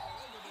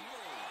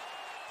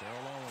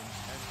 Terrell Owens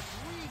had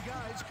 3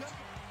 guys cut.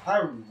 I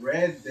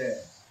read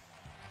that.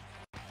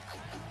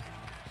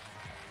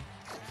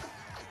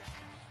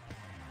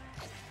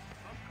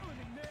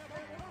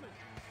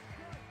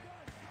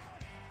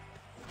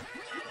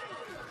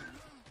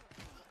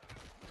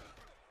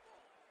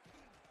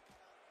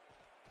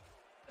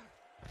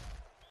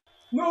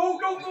 No.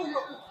 Throw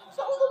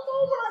the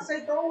ball when I say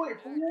throw it,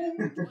 fool.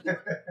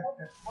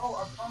 Oh, I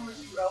promise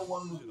you L1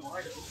 was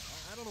right.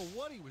 I don't know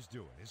what he was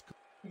doing.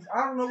 I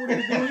don't know what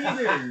he's doing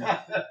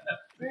either.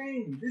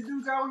 Dang, this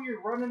dude's out here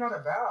running out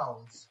of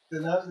bounds.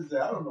 Then I just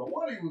said, I don't know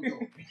what he was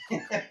doing.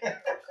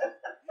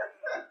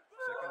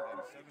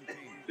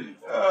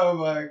 Oh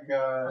my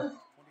god.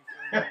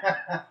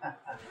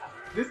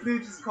 This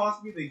dude just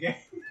cost me the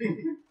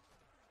game.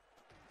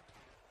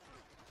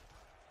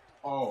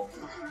 Oh,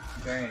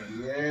 dang.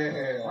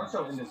 Yeah. I'm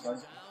so in this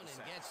one.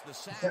 Gets the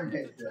sack. I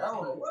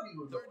don't know what he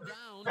was doing. Third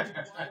down, 2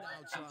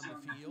 wideouts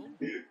on the field.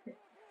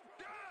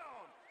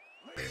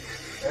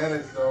 That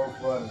is so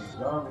funny.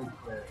 Johnny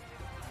said.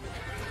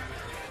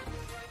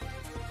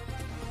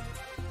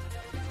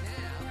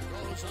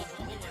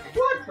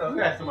 What the?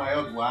 That's somebody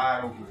else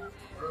wide open.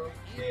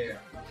 Yeah.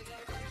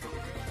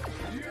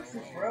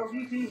 Bro, he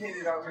hit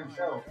it out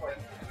himself.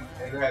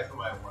 And you had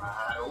somebody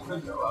wide open.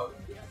 No,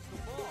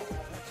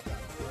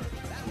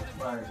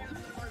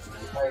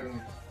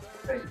 fighting.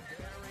 Take.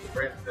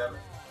 Break it down.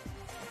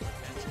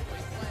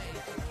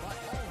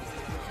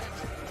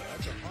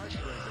 That's a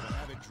heartbreaker to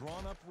have it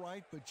drawn up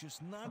right, but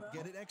just not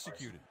get it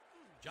executed.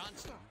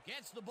 Johnson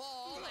gets the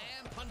ball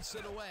and punts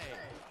it away.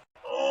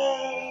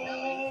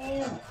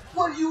 Oh,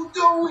 what are you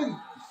doing?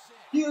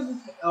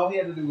 All he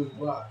had to do was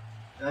block.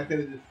 I could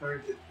have just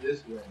turned it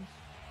this way.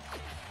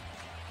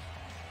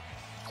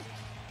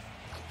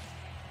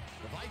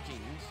 The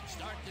Vikings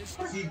start this.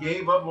 He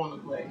gave up on the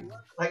play.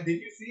 Like,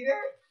 did you see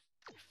that?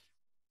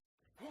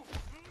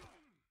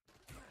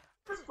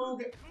 This fool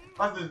get.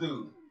 Watch this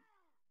dude.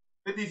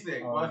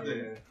 56. Watch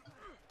this.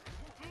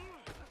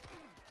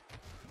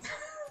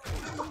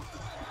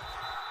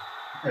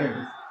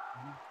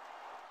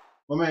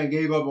 My man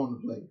gave up on the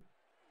play.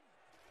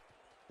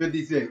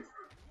 56.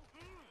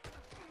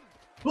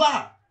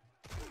 Block!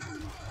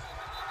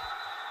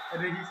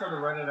 And then he started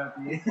running at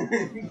the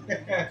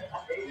end.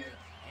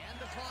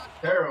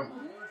 Terrible.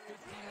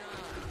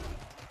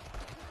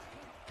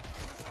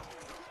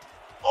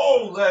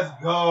 Oh, let's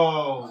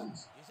go.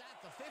 Is at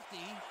the 50,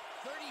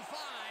 35,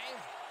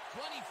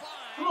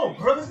 25. Come on,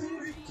 brother.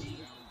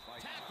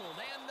 Tackled,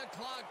 and the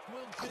clock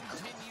will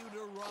continue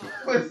to run.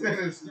 Listen,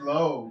 it's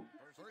slow.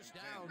 First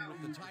down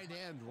with the tight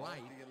end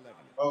right.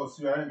 Oh,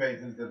 shoot, I didn't pay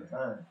attention to the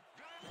time.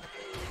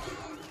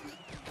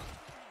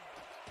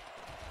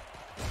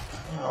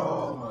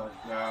 Oh, my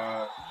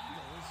God.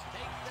 Eagles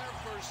take their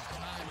first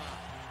time out.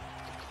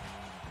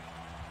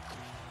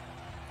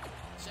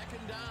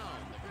 Second down.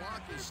 The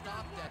clock is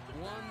stopped at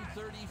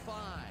 1:35.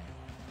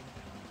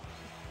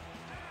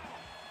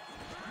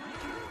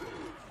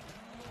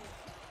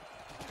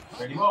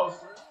 Ready, Moss.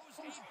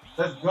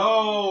 Let's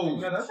go.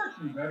 No, that's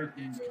actually better for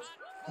you, though.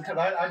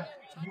 Because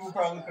you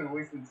probably could have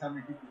wasted time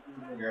to keep the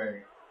food.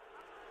 Right.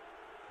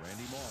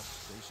 Randy Moss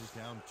faces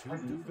down two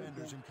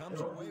defenders and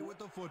comes away with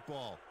the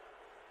football.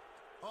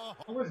 Oh,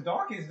 What's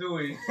Dawkins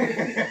doing? Trying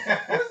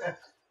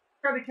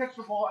to catch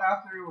the ball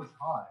after it was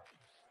hot.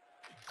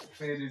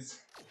 It is.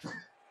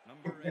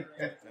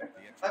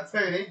 I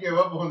tell you, they give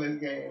up on this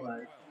game.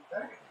 Like,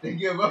 they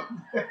give up.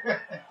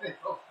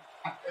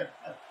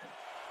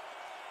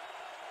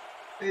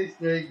 They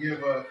straight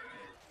give up.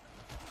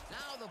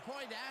 Now the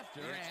point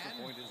after,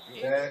 and point is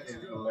good. That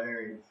is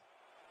hilarious.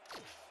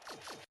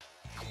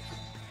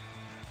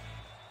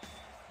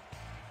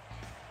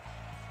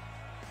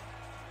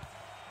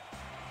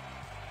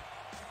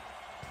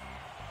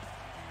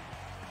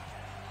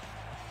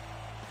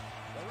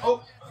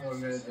 Oh,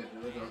 man, we're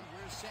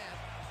set.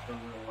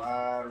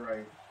 wide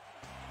right.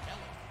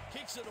 Keller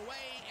kicks it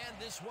away, and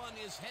this one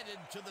is headed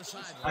to the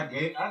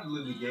sideline. I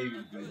literally gave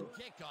you the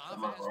Kickoff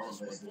my as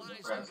this fault, one man.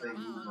 flies Crap, out of they use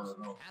one of bounds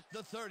those. at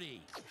the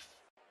 30.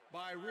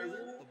 By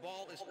rule, the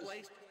ball is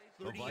placed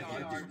the 30 yards.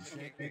 Vikings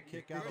shake the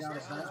kick out of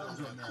bounds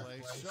on that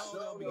play,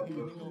 so they'll be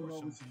handing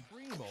over some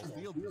primo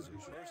field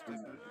position.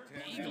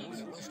 The Eagles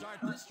will start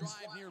this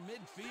drive near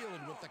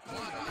midfield with the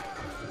clock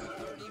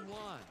at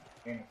 31.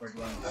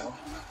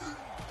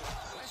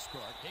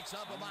 Westbrook picks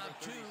up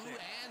about 2,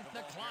 and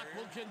the clock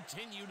will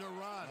continue to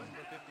run.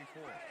 Number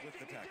 54 with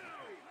the tackle.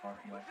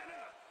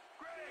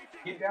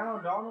 Get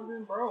down,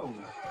 Donovan, bro.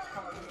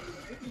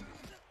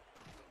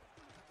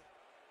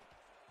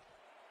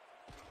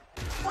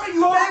 Why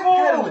you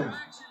backpedaling?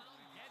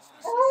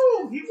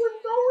 Oh, he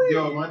wouldn't go in.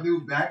 Yo, my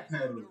dude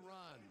backpedaling.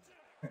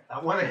 I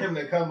wanted him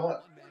to come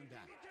up.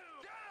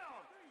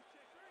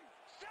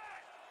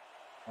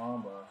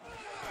 Bro.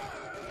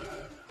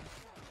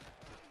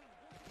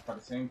 Got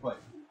the same play.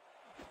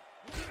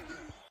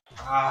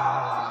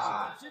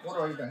 Ah. What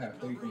do I even have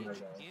faith in that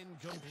guy?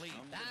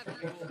 Incomplete. That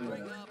will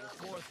bring up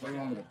fourth They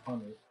want me to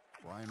punt it.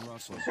 Brian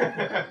Russell.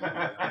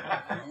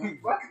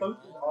 What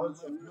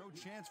No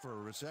chance for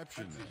a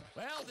reception there.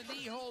 Well, the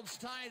D holds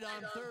tight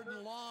on 3rd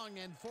and long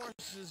and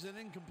forces an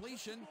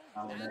incompletion.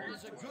 That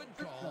was a good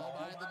call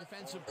by the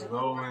defensive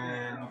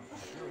coordinator.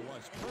 Sure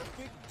was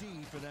perfect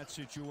D for that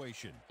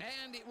situation.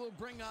 And it will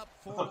bring up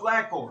What's fourth. the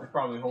flag for?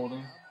 Probably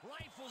holding.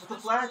 Rifles What's the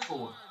flag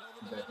for?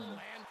 over the middle,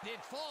 and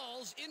it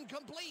falls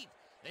incomplete.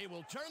 They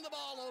will turn the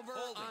ball over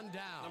on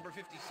down. Number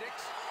 56,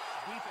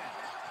 defense.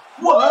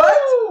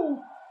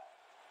 What?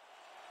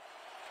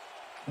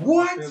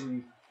 What?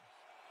 Philly.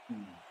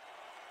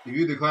 If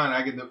you decline,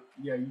 I get the.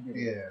 Yeah, you get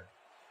it. Yeah.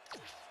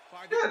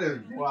 That is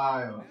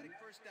wild.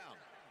 First down.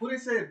 Who they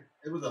said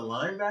it was a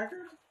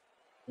linebacker?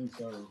 He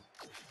started.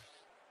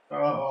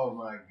 Oh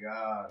my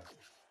God.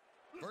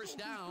 First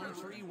down,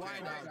 3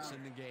 wideouts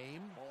in the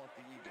game. Ball at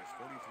the Eagles,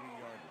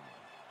 43-yard line.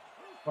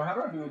 Well, how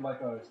do I do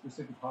like a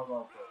specific pop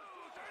out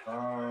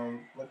play?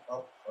 Look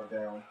up or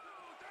down.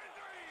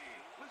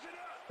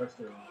 That's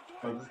the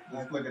So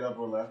just click it up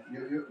or left.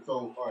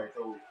 So all right.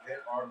 So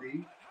hit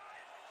RB,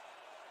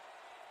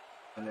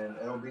 and then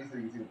LB so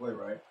you can see the play,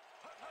 right?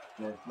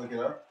 And then flick it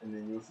up, and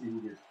then you'll see who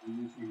changes.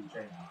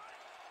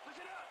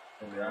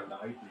 And then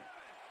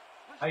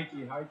Hikey.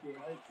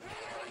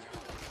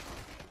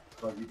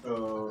 like you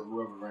told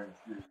whoever ran the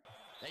street.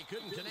 They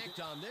couldn't connect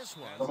on this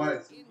one.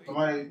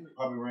 Somebody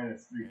probably ran the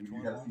street.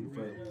 You gotta see the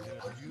play.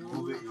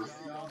 Move it, you'll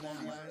see.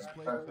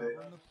 Press it.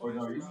 Or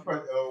no, you can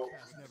press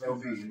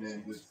LB and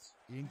then just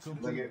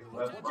look at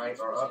left, right,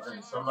 or up,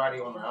 and somebody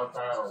on the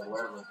outside or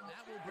whatever.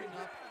 That will bring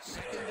up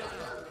second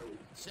down.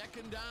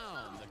 Second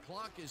down. The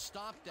clock is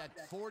stopped at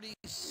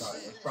 46.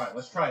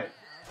 Let's try it.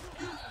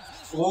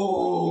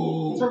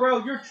 Oh,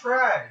 Terrell, you're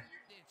trash.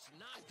 It's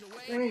knocked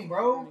away. Dang,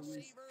 bro.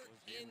 Receiver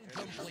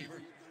incomplete.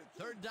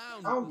 Third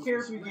down. I don't care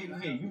if you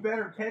get hit. You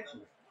better catch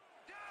it.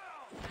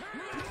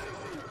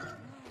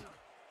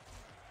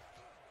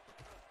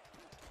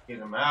 Get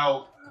him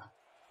out.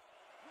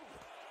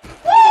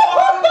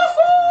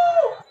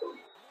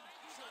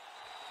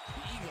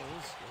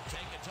 Eagles will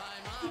take a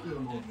timeout.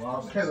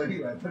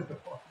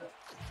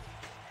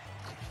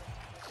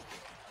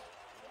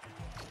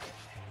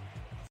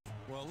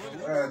 Well, look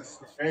at That's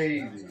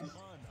crazy. a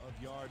ton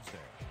of yards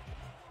there.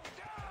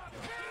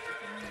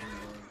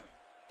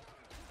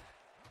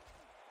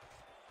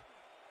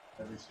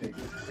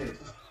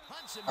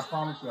 Hudson I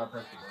promise you I'll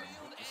press the button.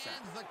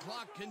 and the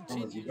clock You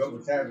continues. go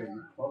with Tabby.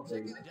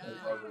 Second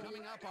down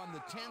coming up on the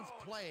 10th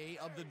play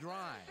of the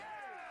drive.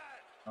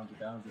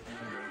 Down.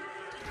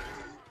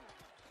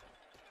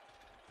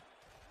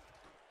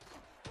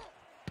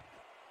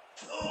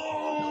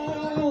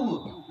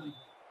 Oh!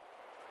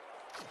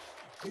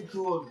 He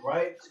threw it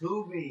right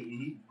to me.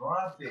 He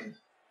dropped it.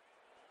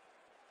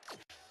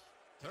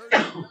 Third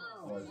down. The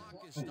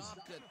clock is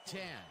stopped at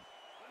 10.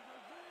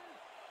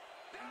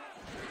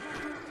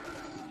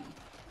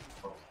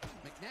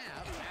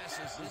 McNabb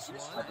passes this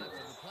one after the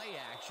play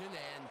action,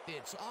 and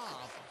it's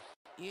off.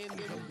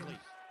 Incomplete.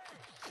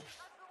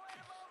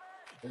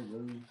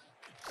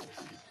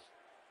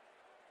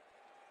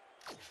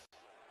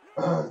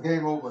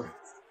 Game over.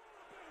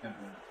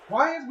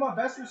 Why is my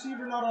best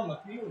receiver not on the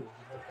field?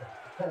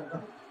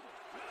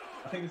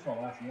 I think it's my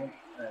last one.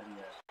 The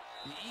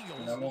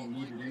Eagles I won't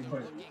need it are anyway.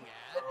 looking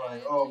I'm at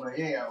like, oh man,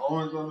 he ain't got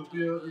Owens on the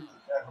field. This is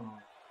definitely.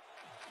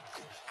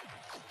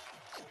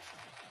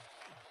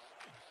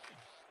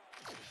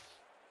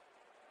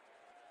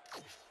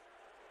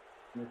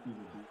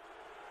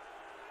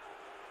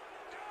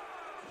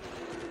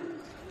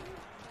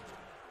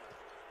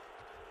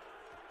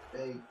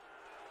 Hey.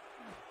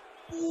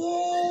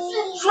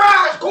 You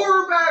trash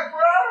quarterback,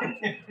 bro!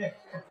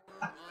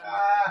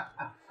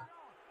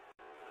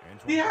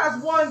 He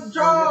has one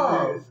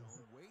job.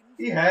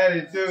 He had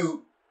it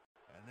too.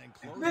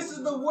 This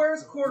is the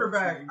worst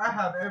quarterback I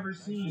have ever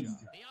seen. the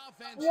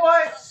offense.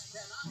 What?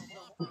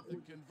 The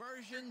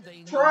conversion,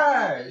 they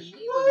Trash.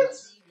 What?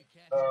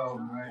 Oh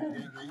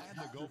man. They had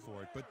to go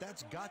for it, but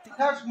that's got to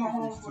Patrick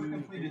Mahomes would have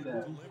completed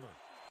that. deliver.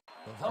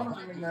 I don't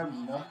even have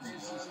nothing.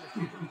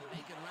 They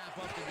can wrap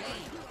up the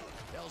game.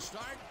 They'll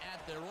start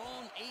at their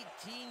own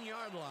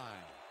 18-yard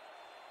line.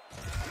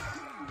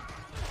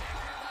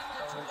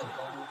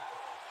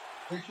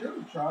 They should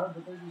have tried,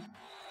 but they just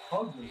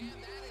hugged him.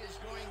 And that is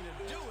going to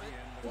do it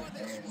for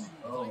this one.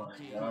 Oh my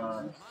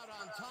God. Out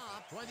on top,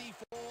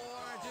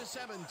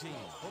 24-17.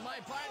 For my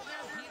partner,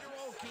 Peter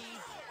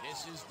O'Keefe, this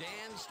is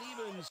Dan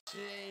Stevens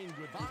saying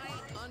goodbye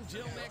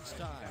until next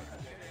time.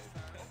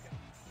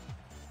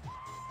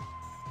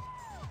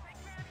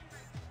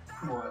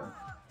 Come on.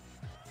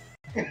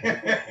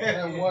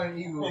 And one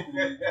Eagle.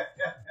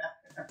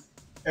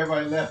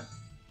 Everybody left.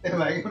 They're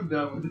like, I'm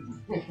done with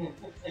this.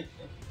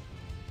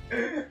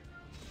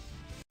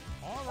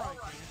 All right,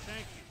 Peter,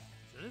 thank you.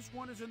 So this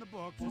one is in the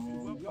books. This is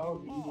what we I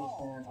was an Eagles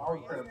fan. I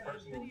was a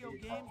personal video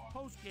game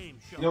post-game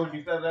show. You know what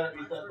you said that?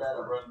 You said that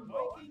around the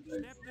ball.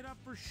 Vikings stepped it up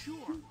for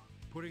sure,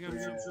 putting up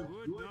some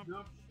good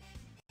numbers.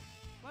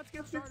 Let's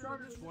get started on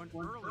this one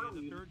early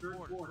in the third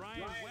quarter.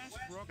 Brian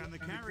Westbrook on the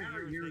carry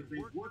here as they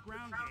work the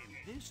ground game.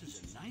 This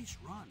is a nice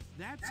run.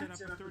 That set up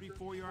a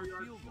 34-yard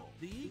field goal.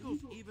 The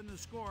Eagles even the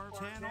score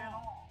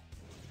 10-all.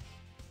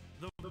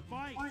 The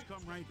Vikes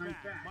come right back.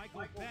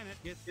 Michael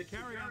Bennett gets the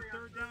carry on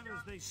third down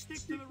as they stick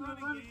to the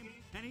running game,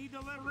 and he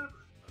delivers.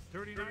 A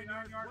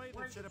 39-yard play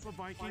that set up a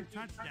Viking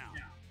touchdown.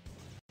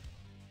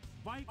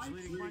 Vikes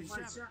leading by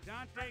 7.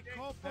 Dante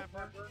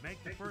Culpepper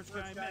make the first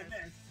guy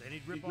miss. Then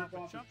he'd rip off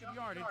a chunk of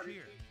yardage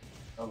here.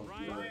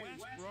 Brian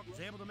Westbrook is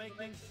able to make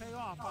things pay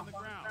off on the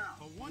ground.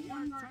 A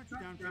 1-yard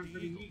touchdown for the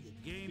Eagles.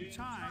 Game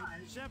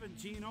tied,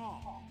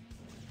 17-all.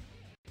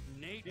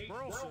 Nate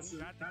Burleson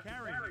got the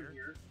carry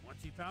here.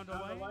 Once he found a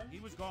lane, he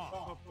was gone.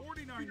 A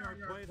 49-yard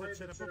play that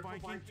set up a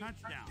Viking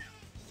touchdown.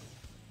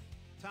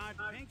 Todd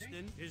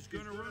Pinkston is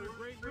going to run a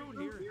great route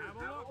here. Have a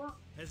look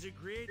as he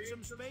creates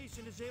some space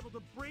and is able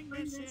to bring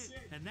this in.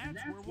 And that's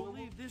where we'll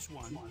leave this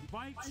one.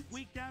 Vikes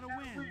squeaked out a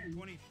win,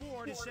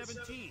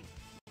 24-17.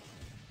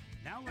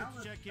 Now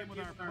let's check in with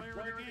our player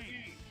of the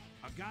game.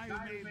 A guy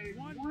who made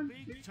one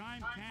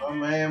big-time catch. My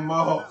man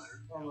Mo.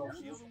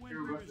 Seal the win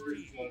for his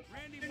team.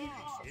 Randy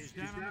Moss is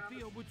down on the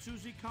field with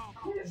Susie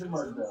Colbert.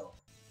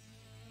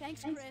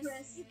 Thanks,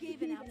 Chris. You gave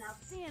an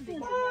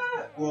outstanding.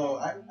 Well,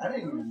 I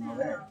didn't even know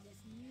that.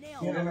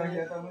 Nailed You didn't know it. you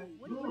had that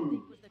What do you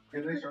think was the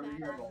Yeah, they critical showed you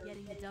factor that. in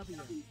getting the W?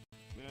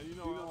 Man, you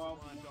know our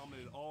line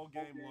dominated all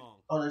game long.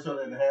 Oh, they showed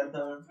that in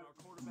halftime? Our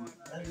quarterback,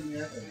 I didn't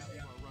have that.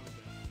 our running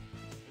back.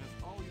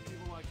 And all you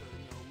people like to,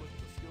 look at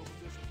the skill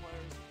position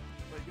players.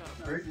 They got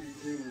a Crazy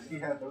is he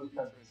had those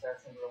types of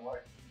stats in real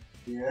life.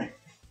 Yeah.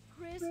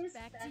 Chris,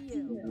 back to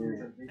you.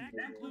 That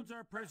concludes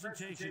our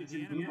presentation of the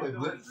You can play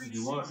Blitz if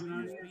you want.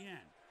 ESPN.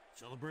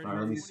 Celebrating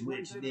Alright, let me 25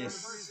 switch years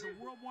this. as the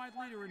worldwide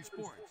leader in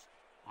sports.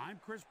 I'm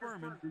Chris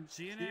Berman.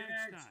 See you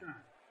next time.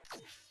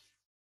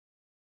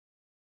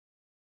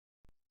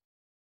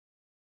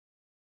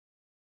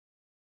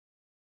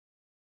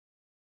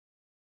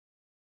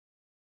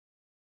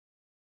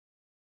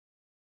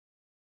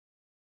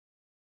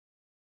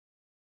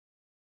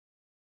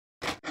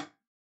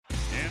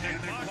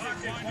 clock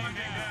is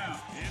winding down.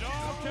 It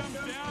all comes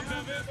down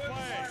to this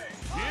play.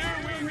 Here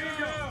we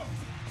go.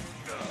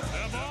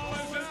 The ball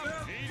is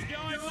up. He's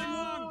going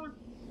long.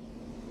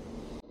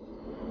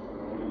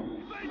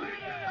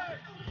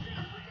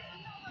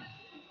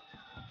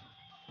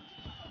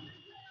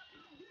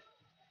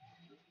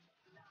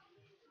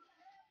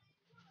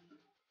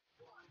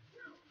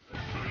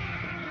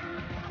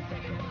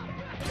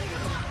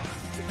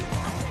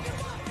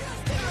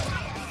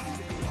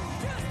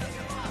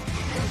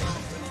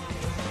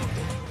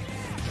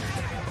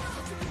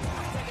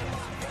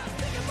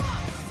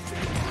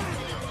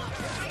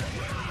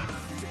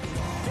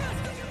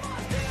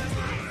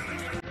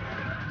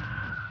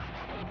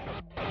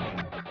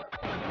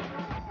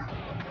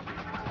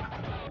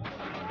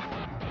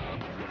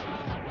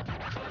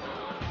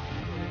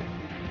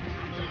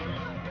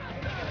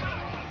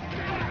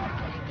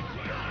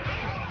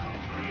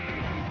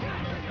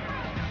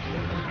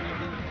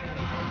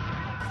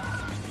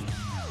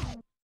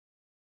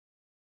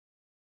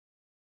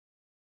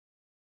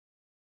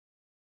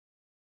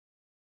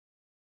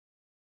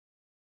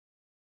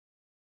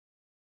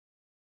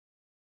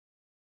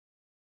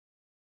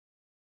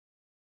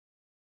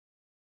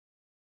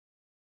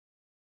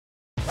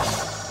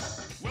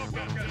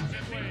 Welcome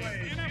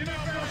to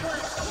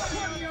NFL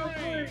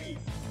 2003.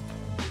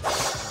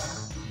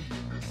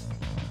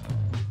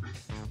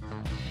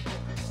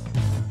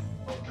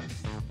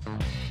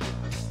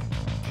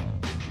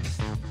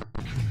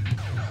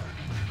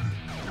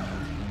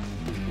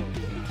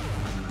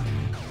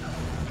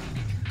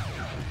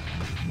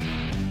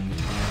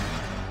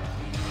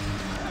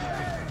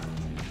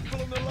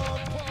 Pulling the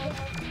long ball.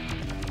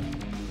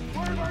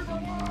 Forward for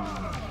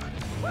one.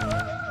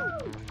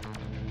 Woo-hoo!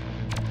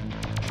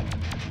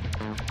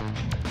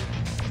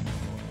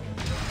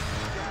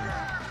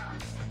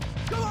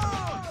 Come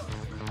on!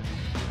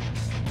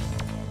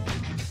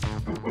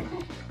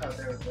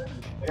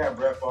 They got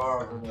Brett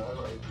Favre in the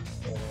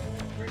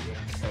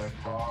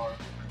car.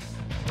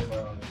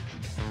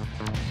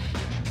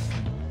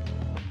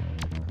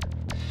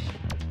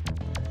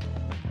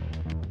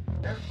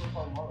 That's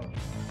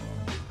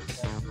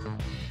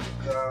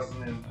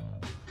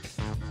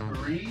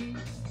 2003?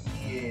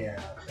 Yeah.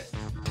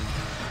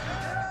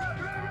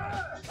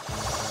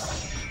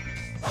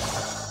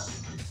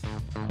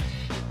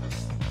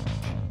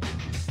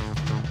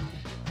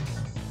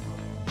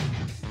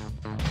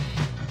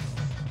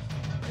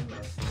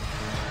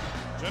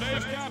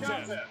 Today's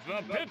contest,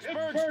 the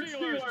Pittsburgh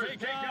Steelers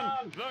take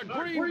on the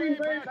Green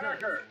Bay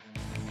Packers.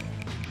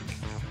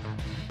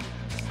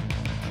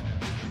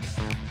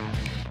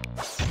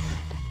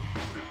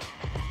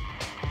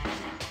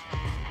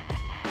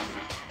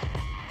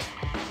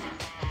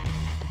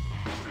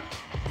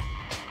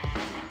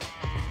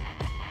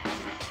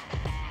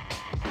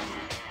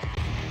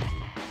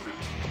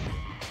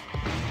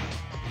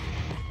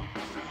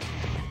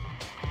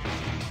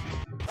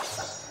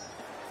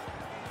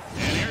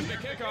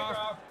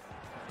 Kickoff.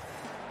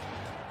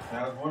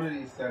 Now, it's one of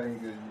these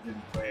settings that you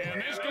didn't play.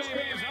 And this game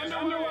is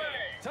underway.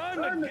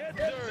 Time to get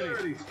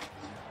dirty.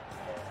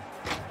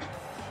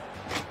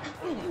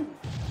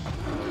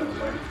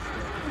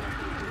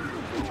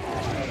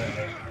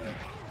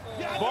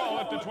 Ball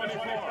at the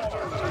 24.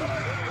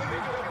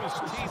 His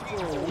teeth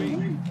for a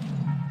week.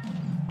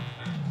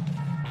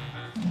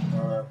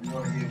 If you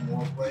want to get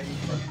more plays,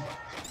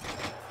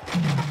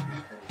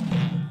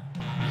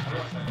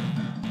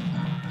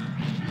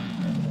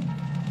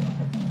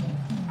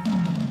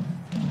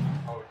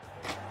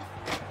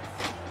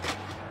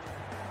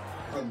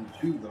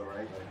 two though,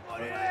 right?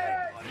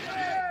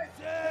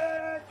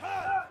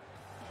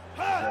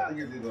 I think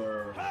it's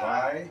either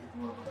Y, if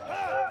you want to put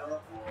that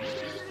up, or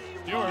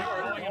Stewart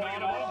rolling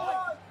an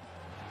audible.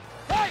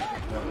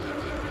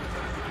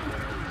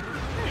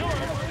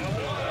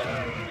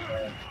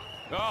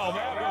 Oh,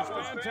 that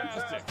was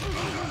fantastic.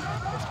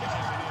 This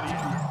guy's an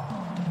idiot.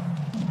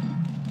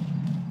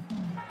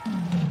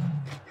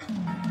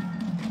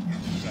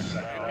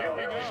 Here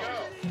we go.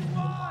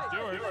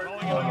 Stewart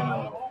rolling an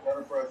audible.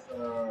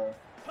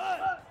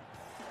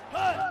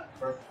 gotta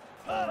press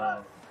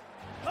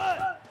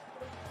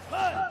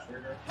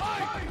trigger.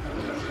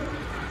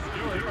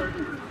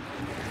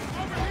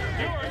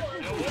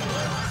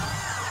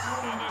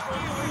 And the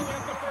Steelers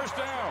get the first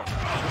down.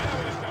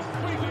 That was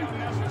completely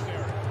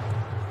unnecessary.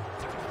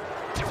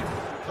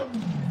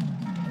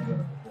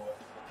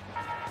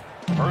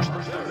 First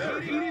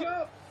down. Eat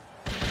up.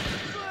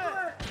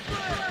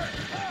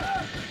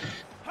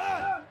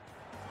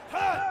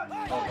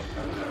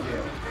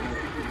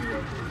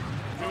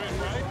 To his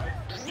right.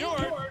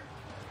 Stewart.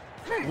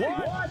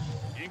 What?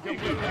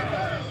 Incomplete.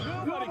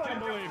 Nobody can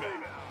believe it.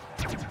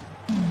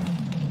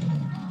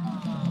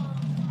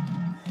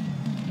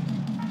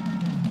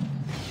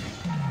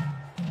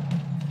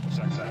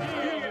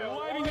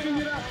 Lighting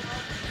it up.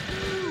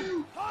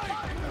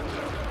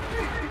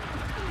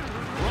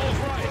 Rolls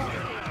right.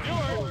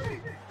 Stewart.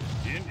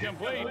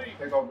 Incomplete.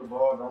 Pick up the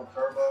ball, don't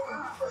turbo,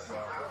 and press it.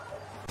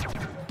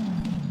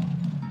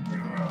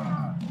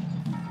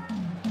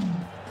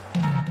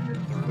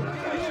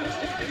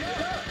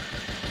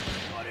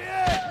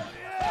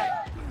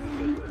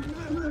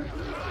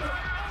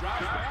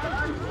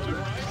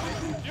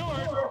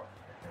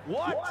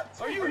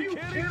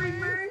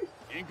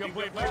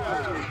 Incomplete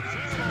pass.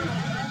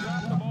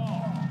 Dropped the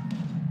ball.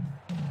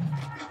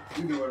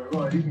 You do whatever you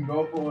want. You can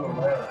go for it or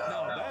whatever.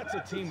 Now that's a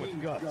team with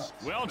guts.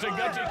 Well, it's a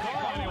gutsy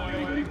call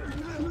anyway.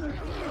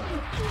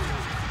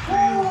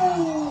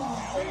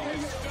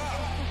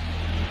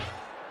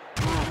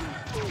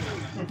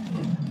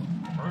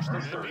 First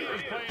and 3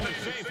 is playing it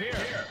safe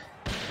here.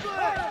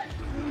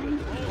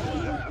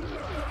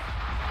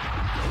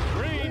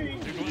 Green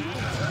to Glenn.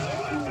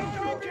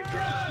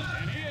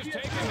 And he is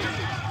taking it.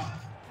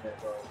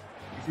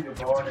 You see the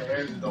ball in the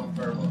air, just don't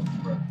turbo.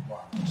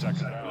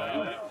 Second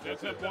down.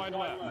 That's it, wide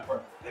left.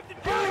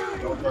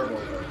 Don't turbo.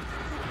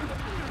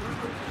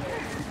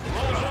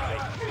 Rolls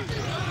right.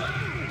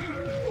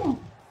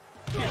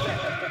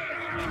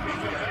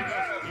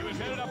 He was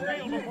headed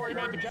upfield before he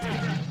made the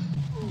catch.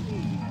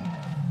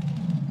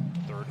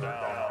 Third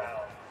down.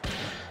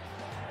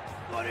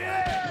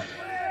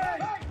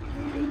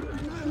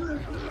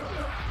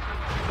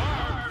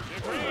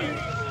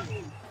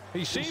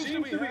 He seems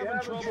to be having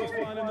trouble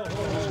finding the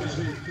holes.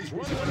 He's running with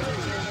his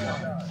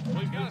Well,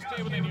 he's got to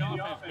stay within the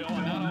offense, Bill,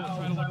 and not always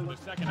try to look for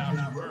the second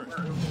option first.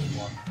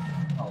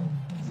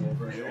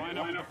 They line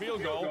up in a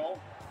field goal.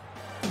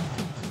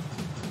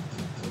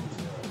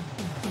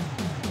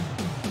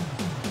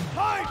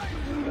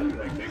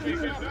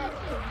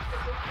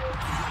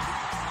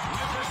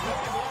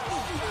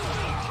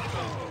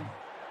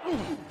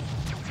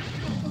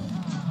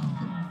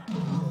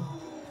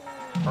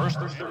 First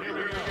and 3. Here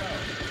we go.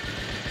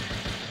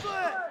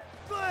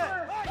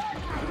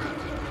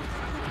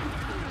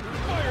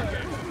 Fire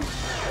kick. And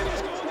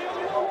he's going the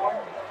other way.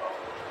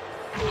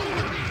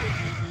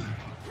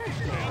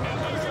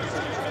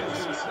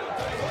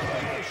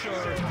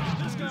 Sure.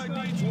 This guy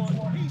needs one.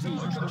 He's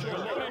under control.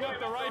 Loading up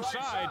the right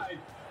side.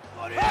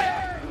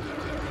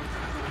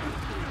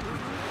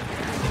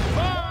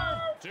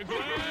 Fire to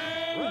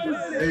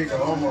Glenn. There you go,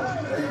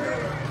 almost. There you go.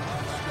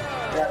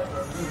 Yeah,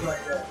 just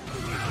like that.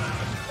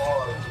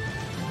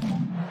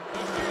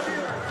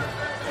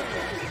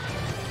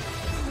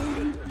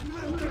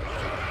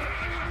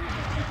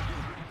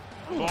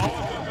 Ball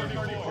at the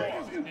 34.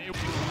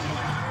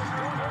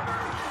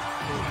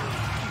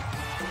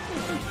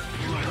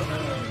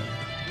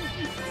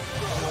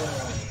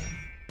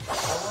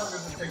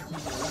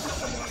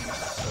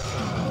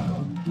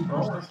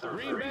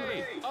 Green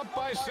Bay up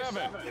by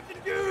 7. Right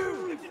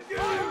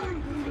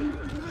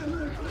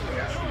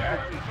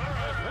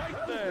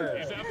there.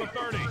 He's at the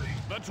 30,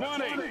 the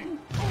 20.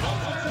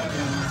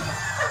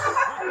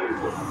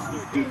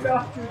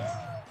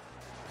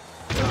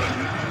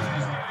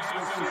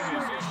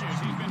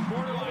 He's been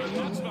borderline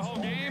nuts the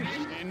whole game,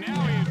 and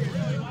now he's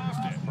really lost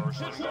it.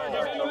 First and goal.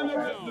 He's in the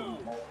zone.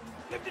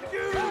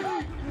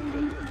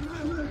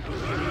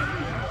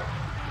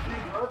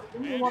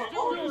 And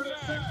doing a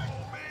sack.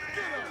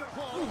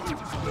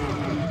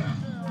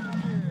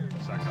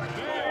 Second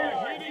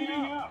down.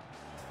 Heating up.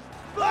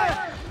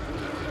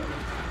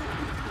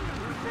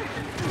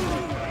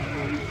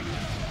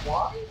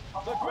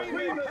 The Green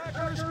Bay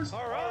Packers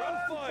are on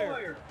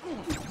fire.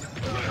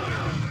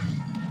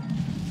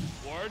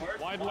 Ward,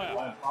 wide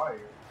left.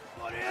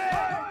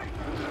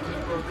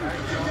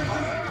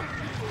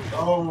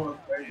 Oh,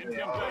 Incomplete.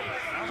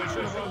 Now they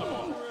should have run the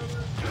ball.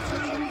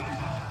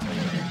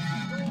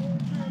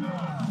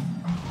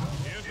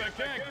 Here's the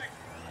kick.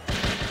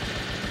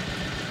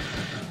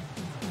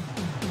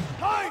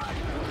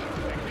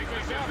 The kick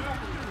is up.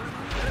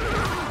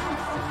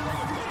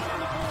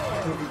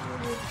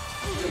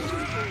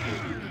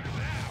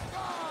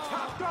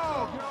 Top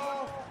dog,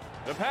 y'all.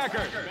 The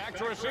Packers back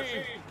to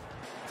receive.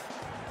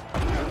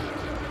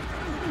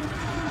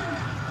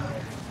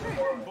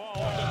 Ball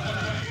up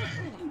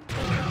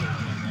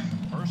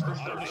the first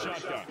out of the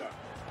shotgun.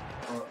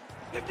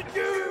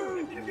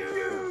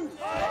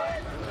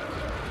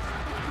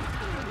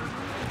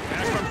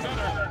 Back from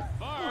center.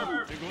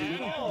 Barb to Glenn.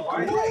 That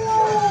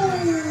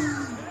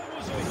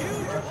was a huge These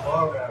guys are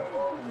fired up.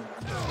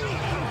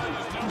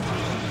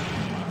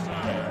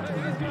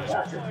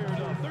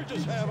 They're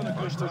just having a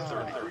good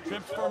time.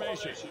 Trips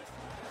formation.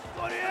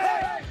 Barb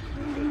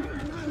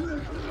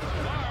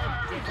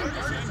to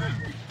Ferguson.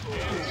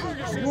 And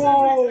Ferguson.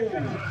 Whoa!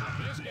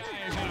 This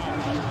guy is in a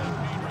right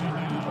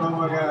now. Oh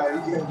my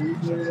God, he got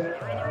beat there.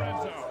 They're in the red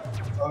zone.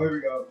 Oh, here we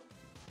go.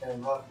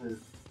 And lost this.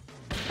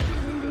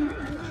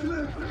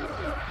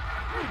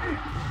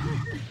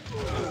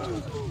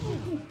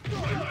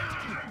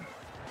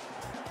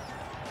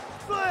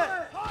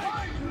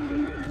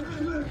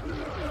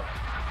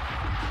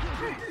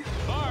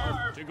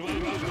 Barb to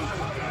Glenn.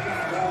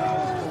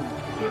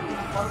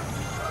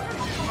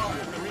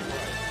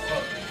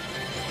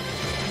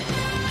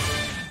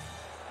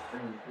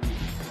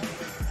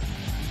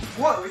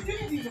 What? We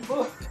didn't need the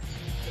book.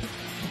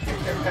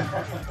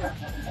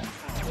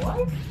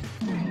 What?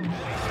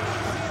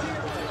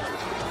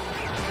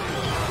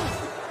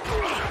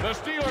 The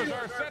Steelers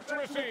are set to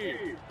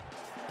receive.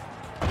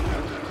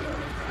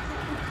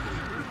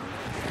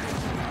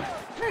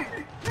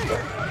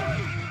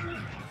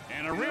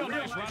 And a real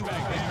nice run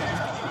back there.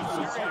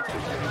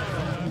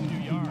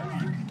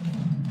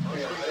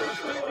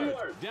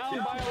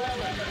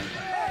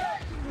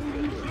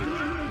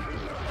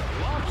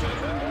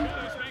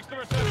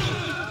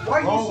 Why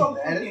are you so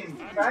fucking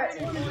fat?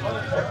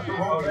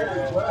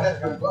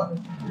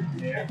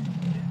 Yeah.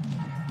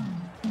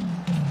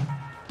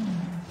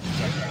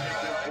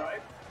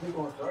 We're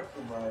going to start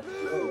somebody.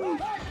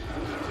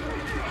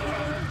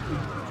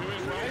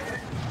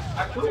 I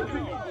couldn't.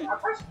 I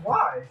pressed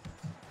Y.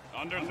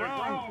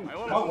 Underthrown.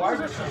 Oh, why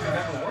does it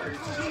never work?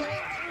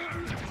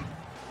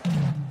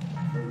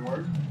 Does it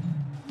work?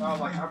 No,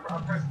 like I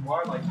pressed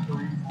Y like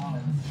 3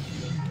 times.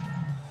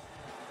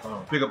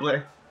 Oh, pick up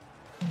play.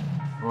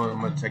 Well, I'm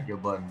going to check your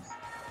buttons.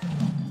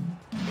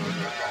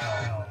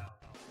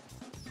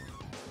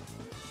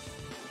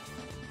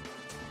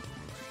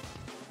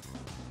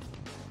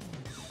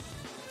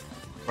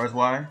 Press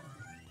Y.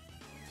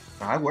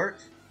 Ah, it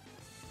works.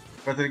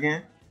 Press it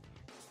again.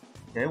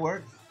 Yeah, it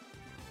works.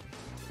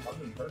 I've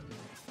been pressing.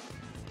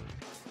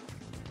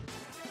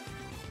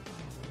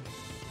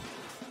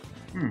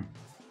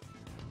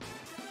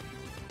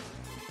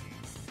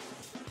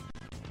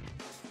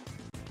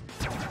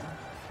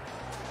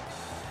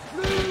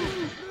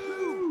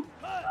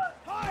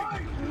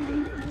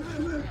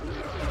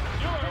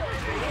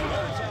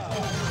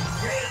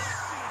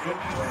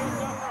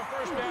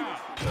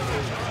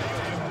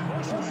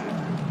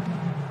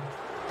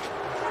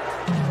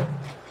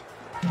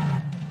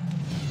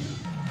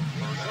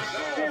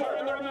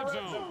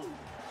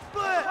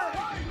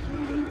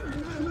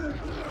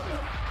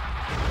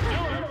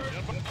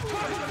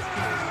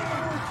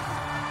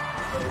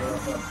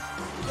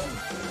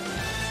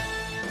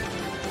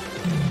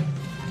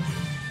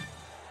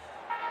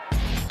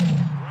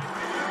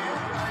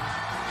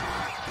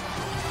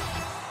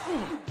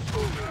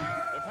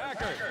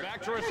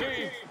 To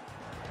receive.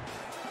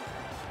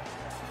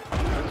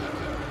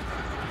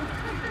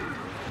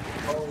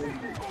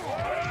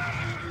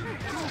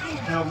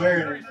 Now,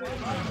 Mariner. Give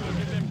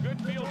them good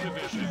field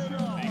position.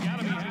 They got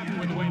to be happy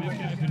with the way this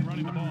guy's been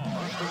running the ball.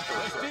 The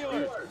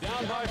Steelers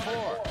down by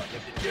 4.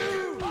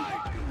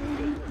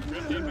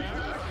 Drifting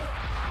back.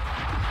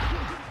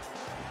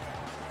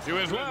 To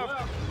his left.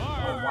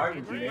 Why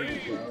would you make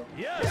it, bro?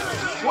 Yes.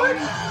 What?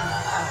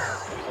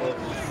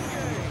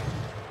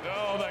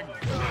 Oh, that.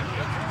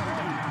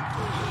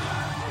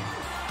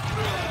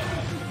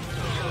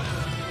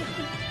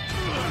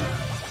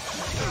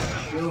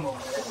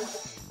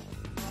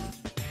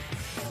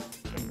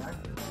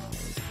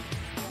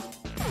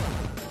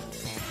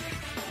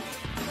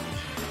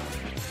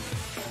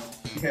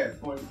 Yeah,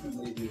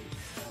 22 late years.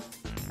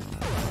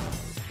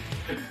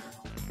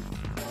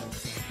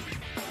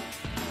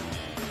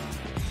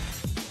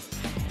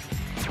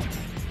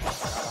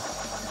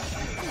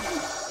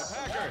 The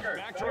Packers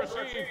back to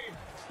receive.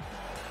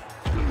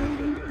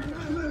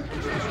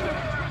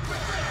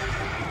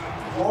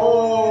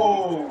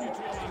 Oh!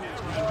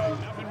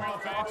 Nothing real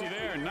fancy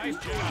there. Nice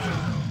job.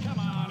 Come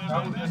on, is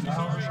that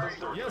necessary?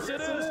 Yes,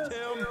 it is,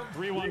 Tim.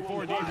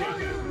 3-1-4 defense.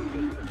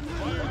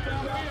 Fire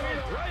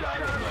downfield, right out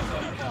of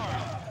the bar.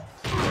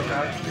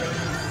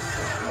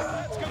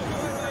 That's going to be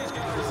one of these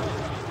guys.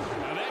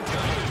 Now that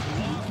guy just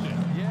lost it.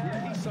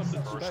 Yeah, he's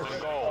something special.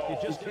 You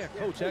just can't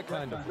coach that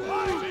kind of play.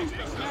 Takes the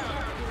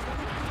snap.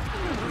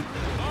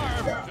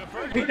 Barb, the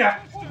first. Hit that.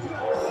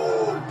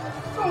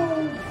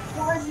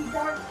 Why you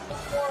got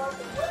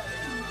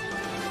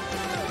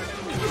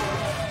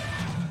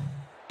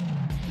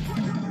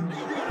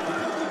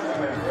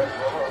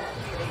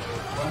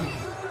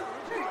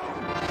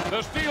The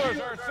Steelers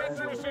are set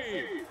to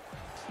receive.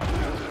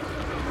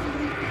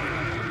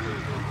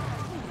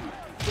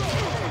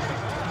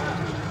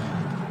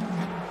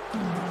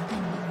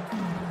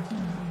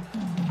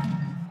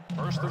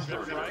 First and 10,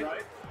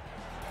 right?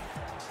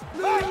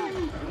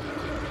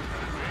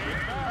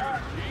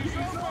 He's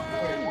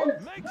open.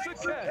 Makes a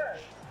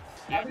catch.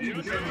 Into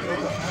the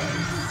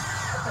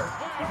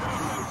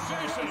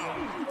sensational.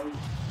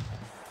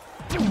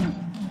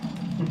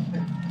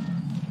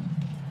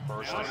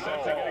 First and 10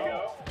 to go.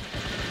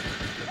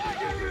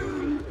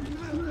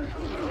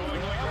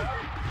 Rolling left.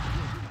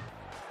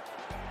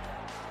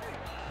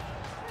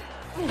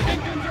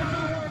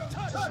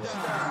 Touchdown.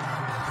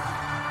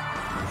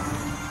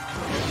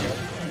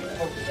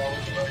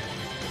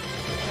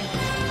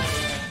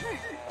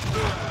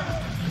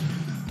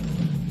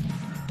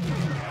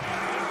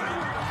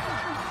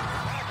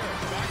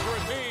 Back to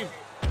receive.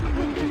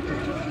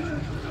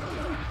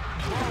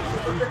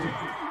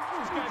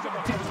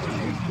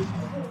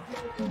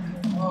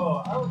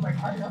 Oh, I was like,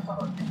 I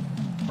thought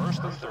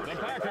First and 30. The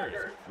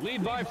Packers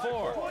lead by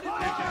 4.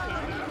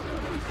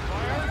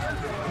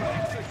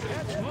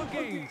 That's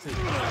looking.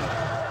 Second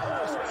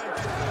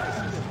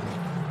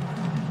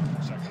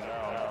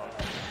down.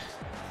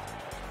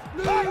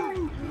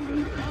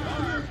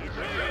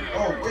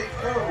 Oh, wait,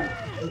 no!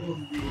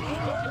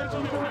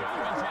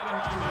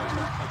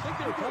 I think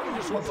they were probably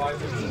just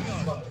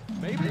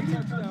maybe a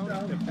touchdown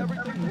if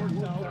everything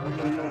worked out. All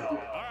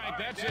right,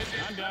 that's it.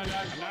 I'm done.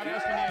 I'm not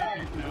asking you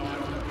anything. No,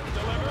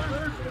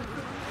 delivered.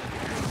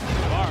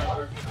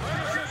 Barb.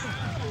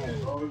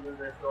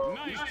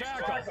 Nice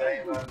tackle.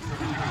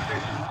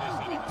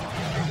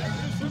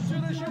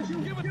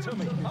 Give it to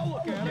me. I'll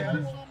look at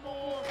it.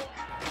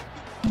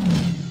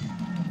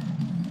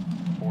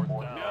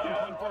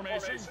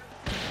 formation.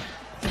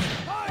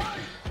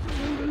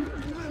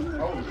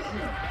 Oh,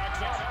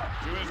 Backs up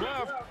to his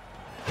left.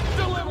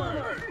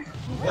 Delivered.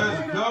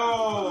 let's go.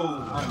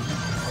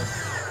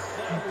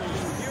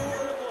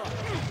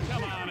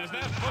 Come on, is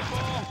that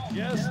football?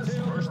 Yes,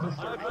 Tim.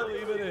 I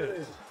believe it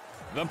is.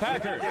 The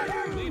Packers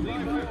lead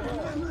by 4.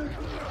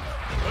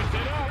 Puts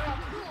it up.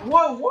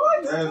 Whoa,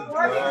 what? Let's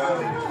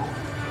go.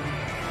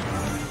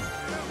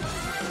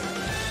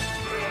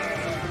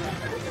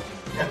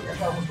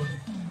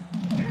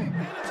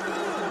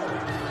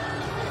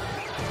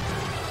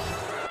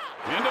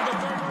 End of the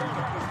third quarter.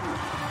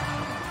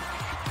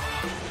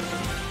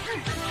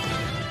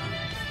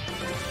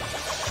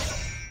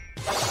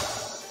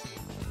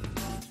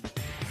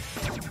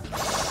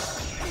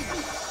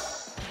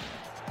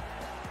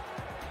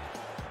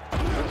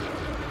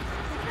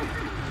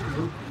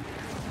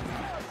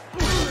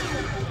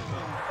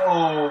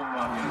 Oh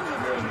my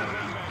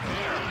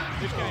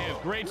goodness. This guy has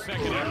great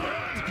second effort.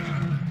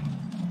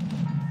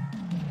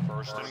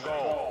 First and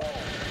goal.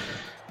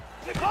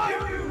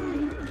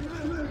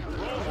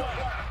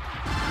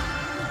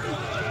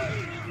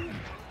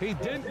 He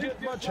didn't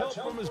get much help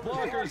from his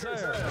blockers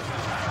there. A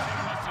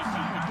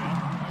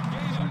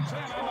gain of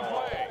 10 on the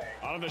play.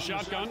 Out of the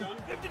shotgun. Rolls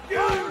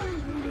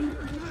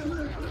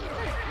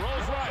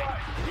right.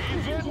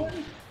 He's it.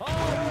 Oh,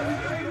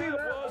 baby,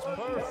 that was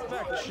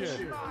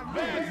perfection.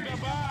 That's the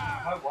ball.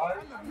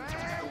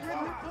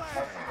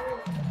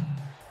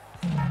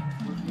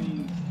 Which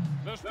means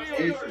The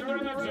Steelers are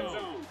in the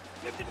zone.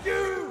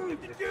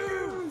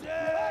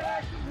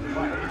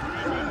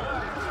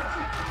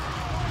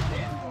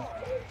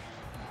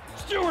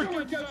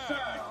 Stewart gets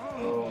sacked.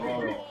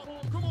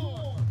 Come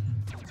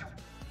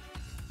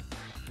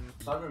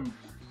on.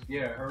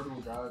 Yeah,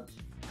 hurdle guys.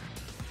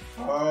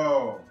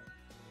 oh.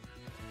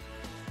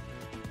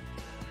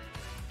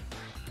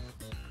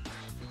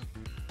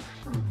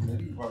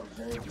 Maybe you probably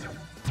changed it.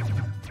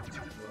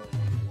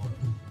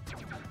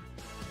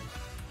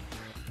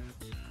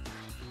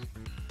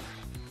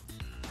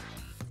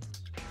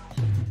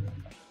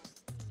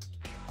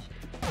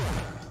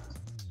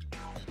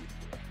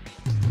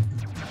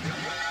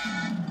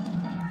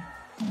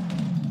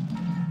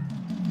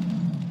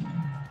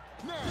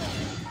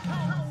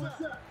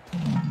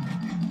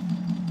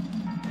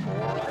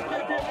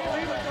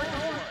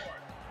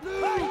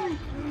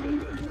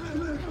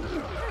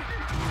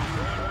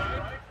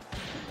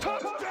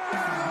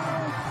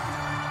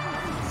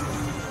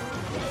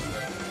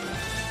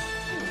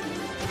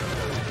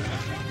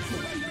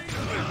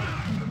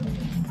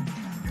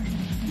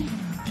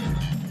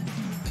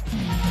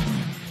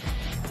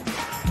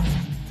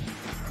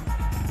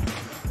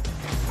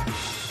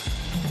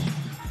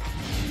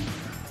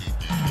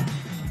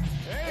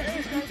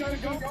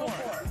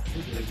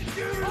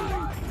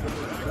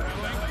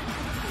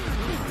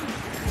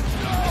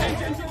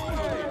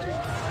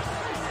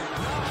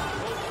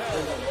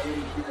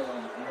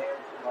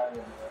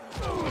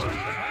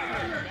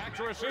 Back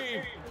to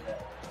receive.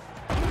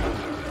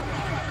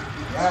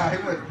 Ah, he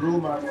went through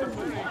my man.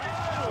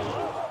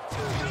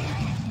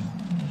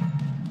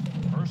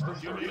 First and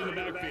 10 in the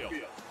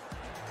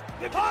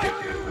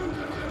backfield.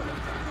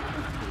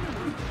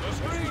 The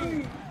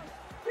screen.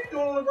 He's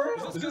doing on the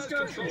ground. Is this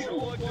guy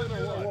control like that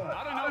or what? I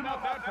don't know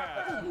about that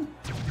pass.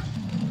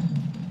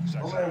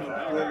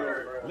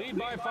 Lead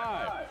by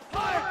 5.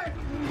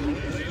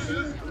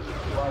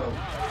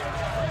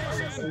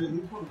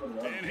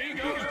 And he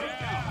goes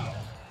down.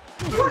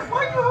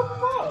 Why you help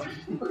him up?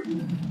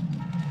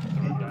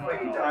 Like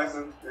he dies in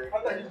the I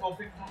thought he was going to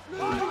pick him up.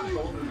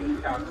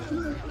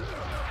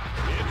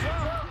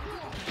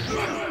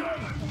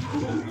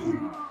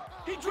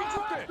 He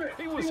dropped it.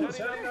 He was heading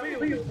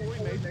downfield before he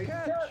made the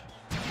catch.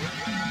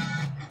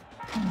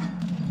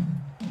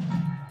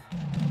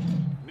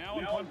 Now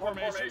in punt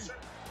formation.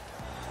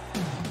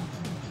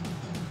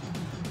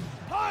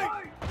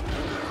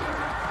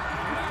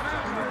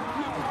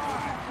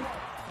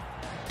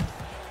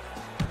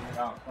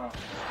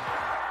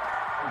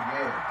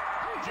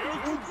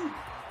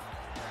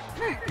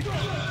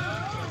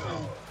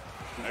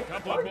 A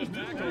couple of missed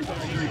tackles are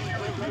going to leave that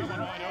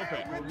one wide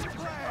open.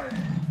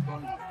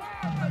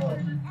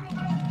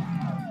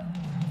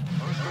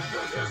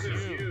 First and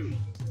 10.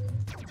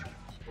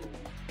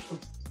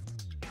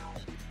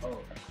 Oh.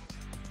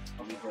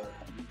 I'll be back.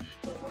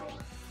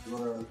 You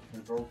want to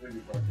control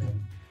figure back in?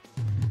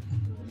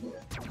 Yeah.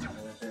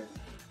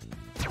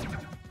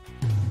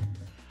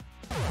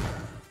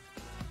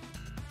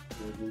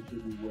 They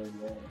should be way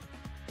wrong.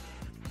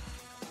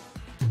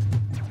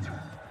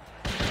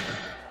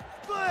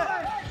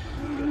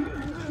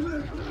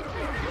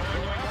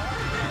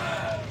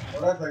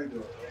 Well, that's how you do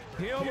it.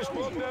 He almost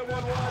broke that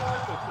one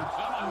wide open.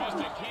 Someone missed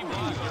a key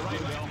block. You're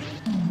right, Bill.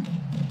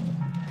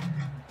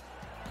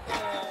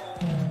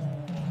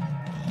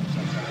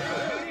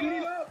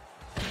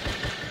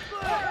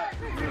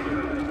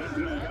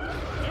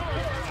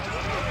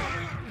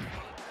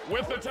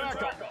 With the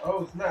tackle.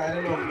 Oh, snap. I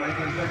didn't know it was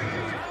 19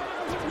 seconds.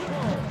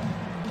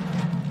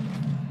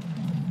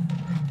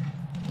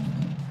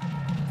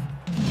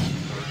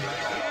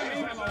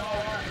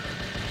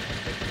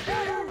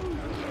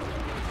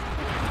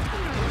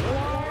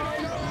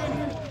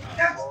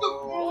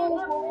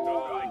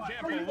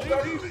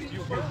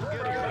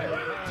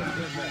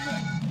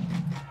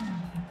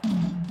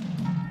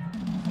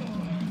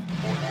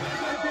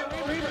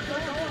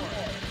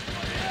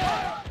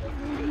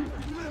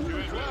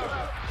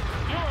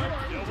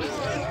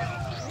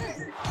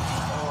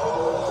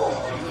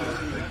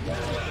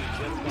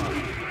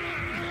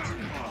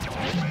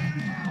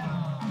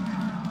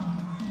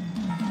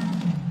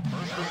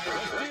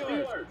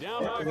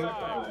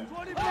 Pass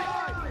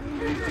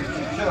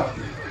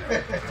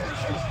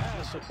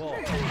the ball.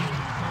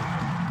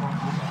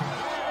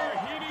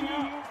 Heating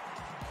up.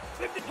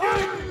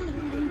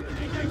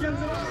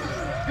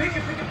 Pick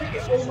it.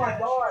 Oh my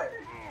God.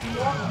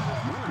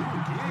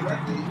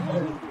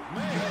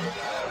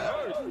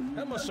 Man,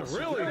 that must have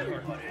really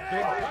hurt.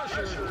 Big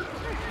pressure.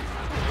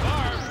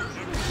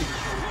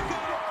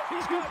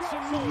 He's got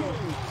some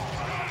moves.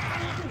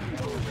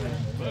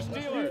 The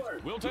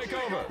Steelers will take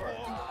over.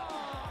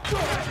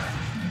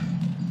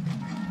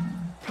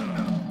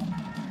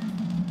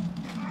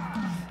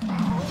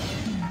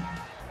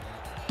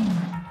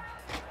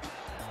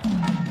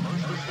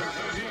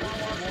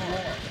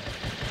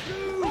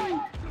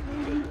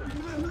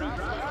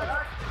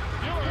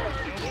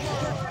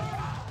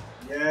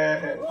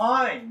 Yeah.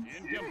 Fine.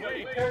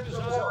 Incomplete. Here's the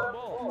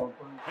ball.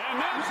 And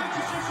now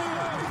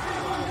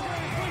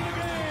win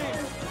the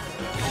game.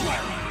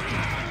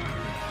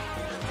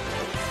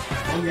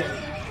 Oh,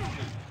 yeah.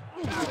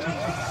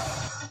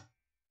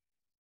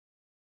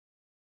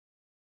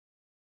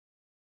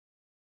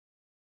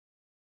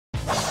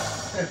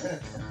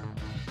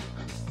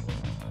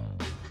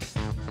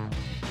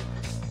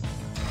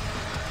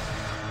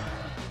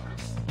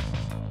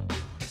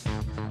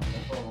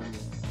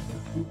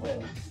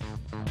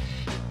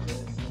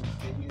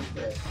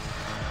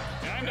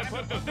 Time to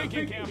put the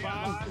thinking cap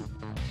on.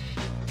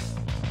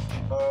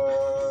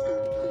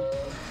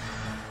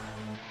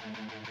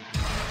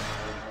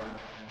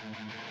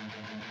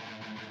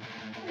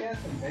 Yeah,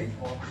 some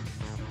baseball.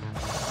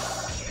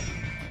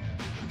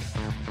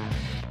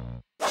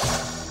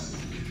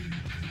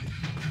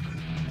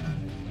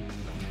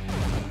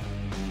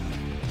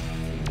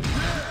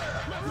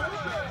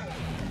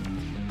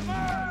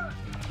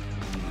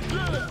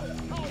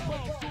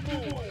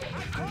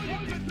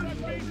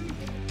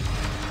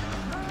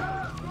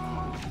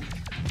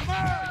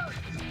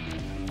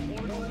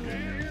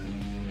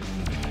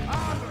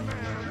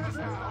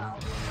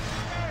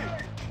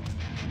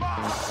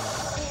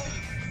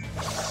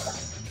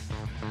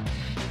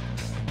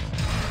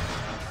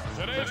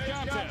 Today's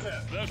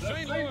contest, the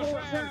St. Louis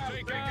Rams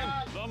take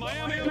on the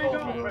Miami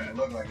Dolphins. Doesn't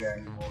look like that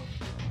anymore.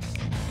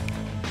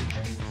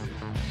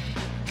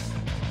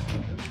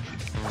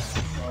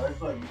 Oh,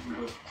 that's like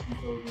you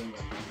goes in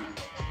like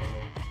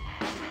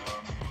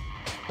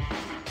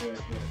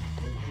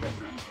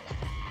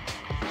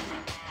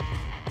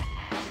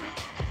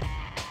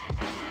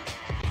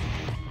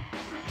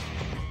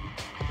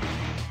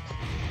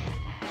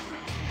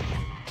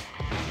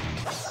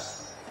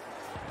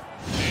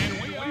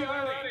And we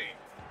are ready.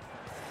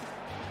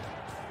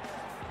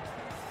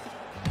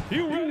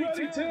 You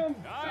ready, Tim?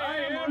 I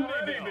am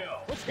ready,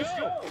 Bill. Let's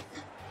go.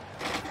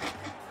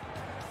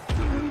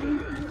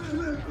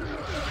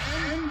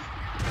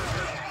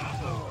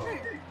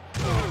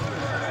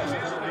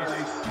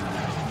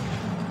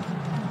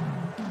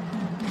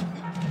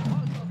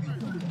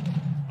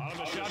 Out of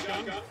the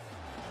shotgun.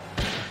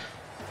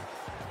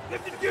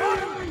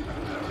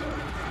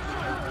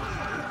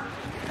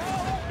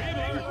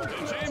 Fiedler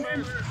to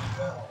Chambers.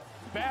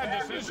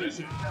 Bad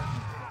decision.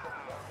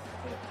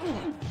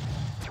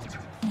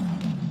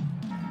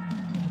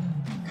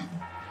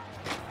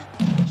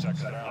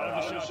 Checks it out.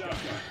 Out of the shotgun.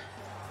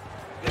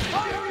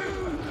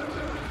 Fiedler.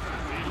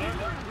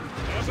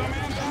 There's a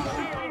man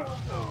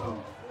downfield.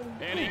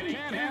 And he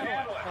can't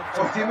handle it.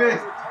 oh, he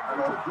missed.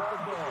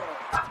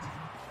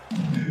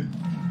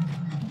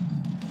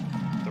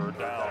 Third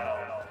down.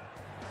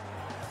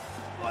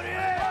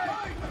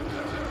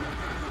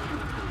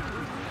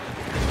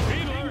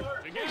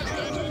 Fiedler to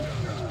Gaston.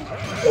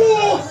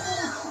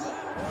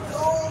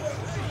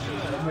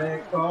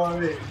 Man,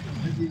 call it.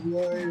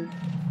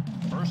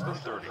 First and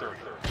third.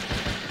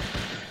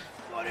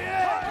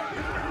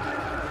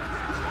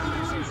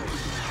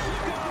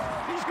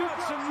 He's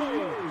got some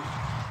moves.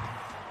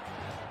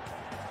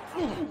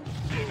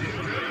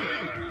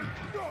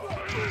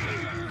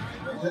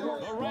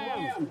 The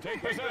Rams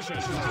take possession.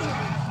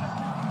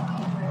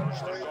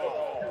 First and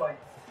goal.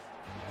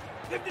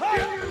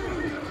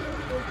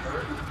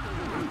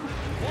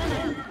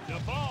 Corner, the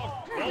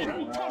ball.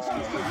 Bolton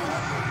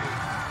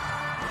touchdown.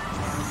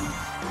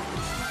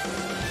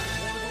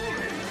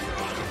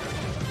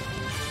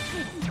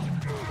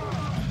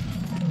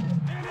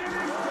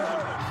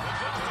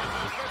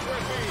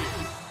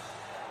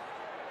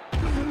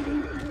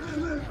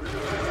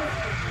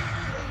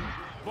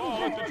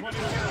 Ball at the 20.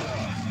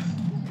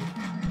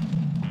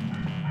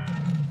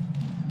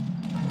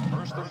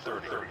 First and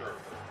third.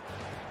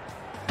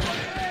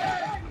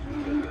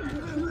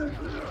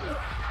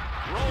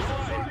 Rolls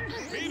right.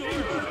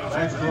 Fiedler.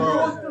 Nice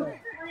throw.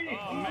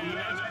 Oh, man,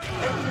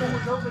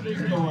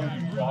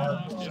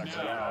 Checks it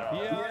out.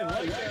 Yeah, I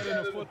like that in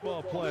a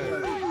football player.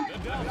 the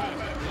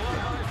Dolphins.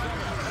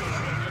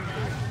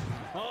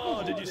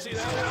 Oh, did you see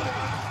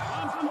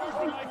that?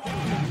 Unsportsmanlike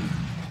catch.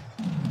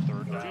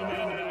 Third Two men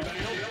down. in the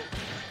backfield.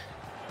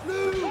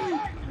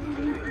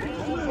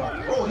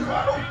 Oh, you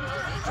got him.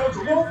 That was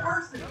the wrong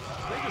person.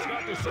 They just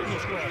got their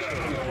signals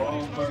crossed.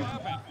 Wrong person.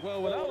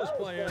 Well, when I was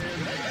playing, it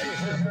makes you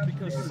happy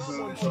because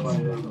someone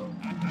Somebody else.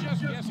 A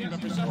Just guessing, but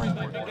for some reason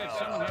I think that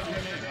someone has your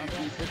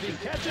name. If he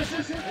catches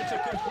it, it's a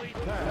complete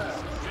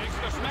pass. Takes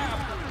the snap.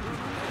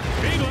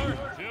 Fiedler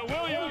to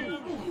Williams.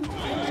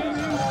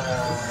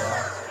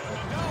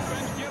 The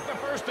Dolphins get the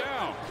first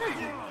down.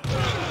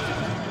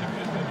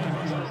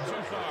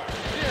 Too far.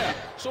 Yeah,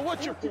 so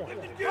what's your point?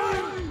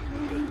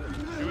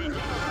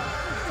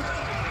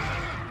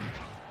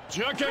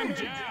 Chuck him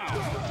down.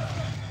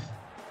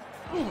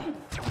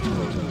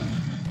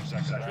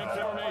 Good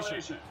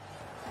formation.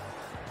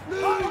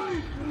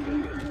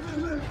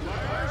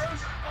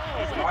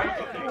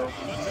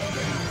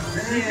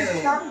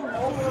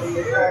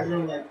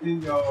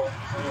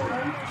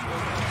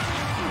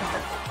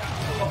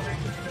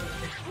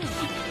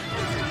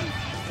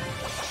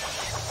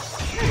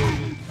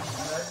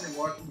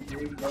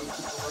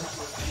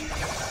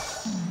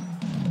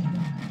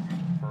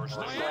 First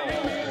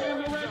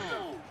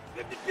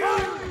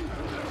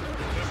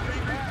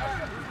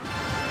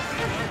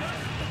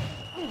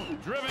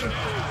driven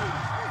down.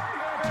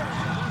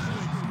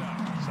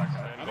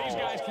 Now these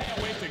guys can't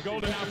wait to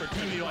golden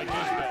opportunity like this,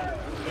 though.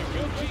 The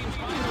good teams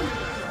find a way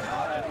to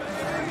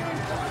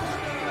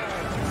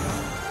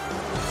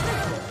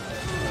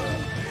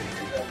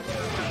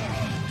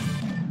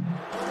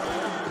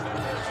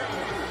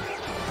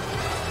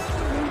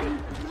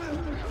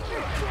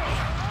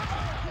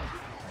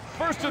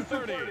First and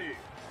 30.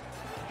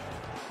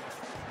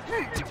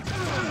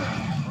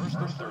 First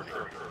and 30.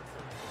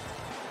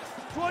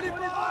 25!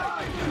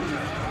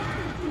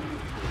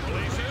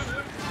 Releases.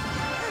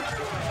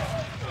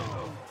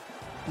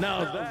 Now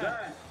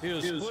that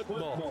is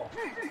football.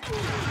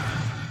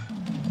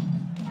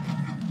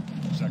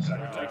 Second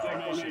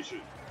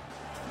formation.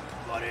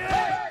 28!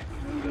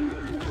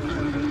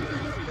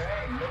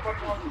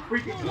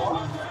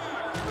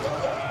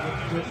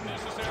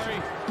 Necessary.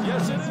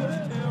 Yes, it is.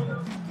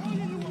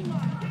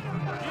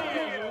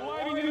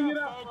 Lighting it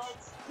up,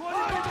 folks.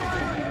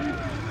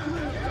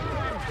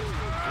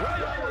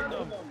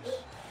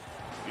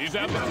 He's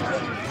out there.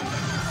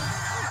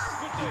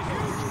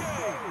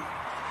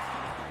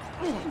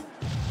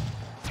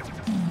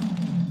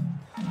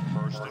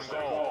 First and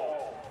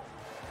goal.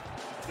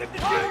 To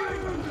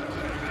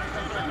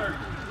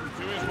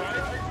his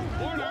right.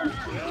 Warner.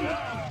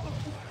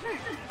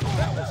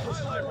 That was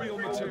high real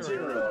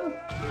material.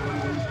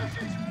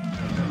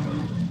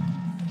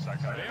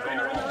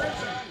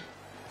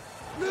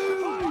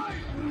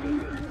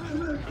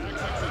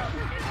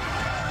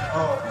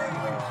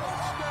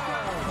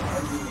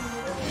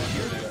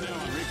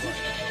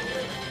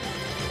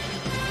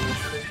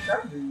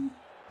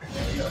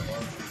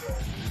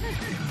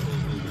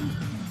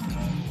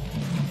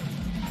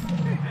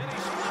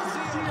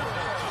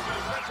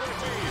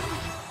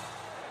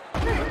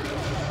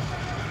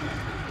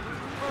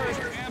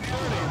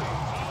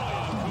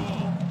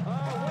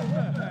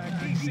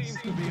 Seems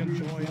to be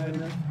enjoying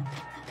it.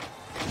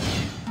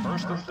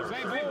 First and 30.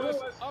 St. Louis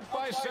up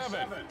by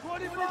 7.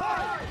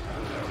 25!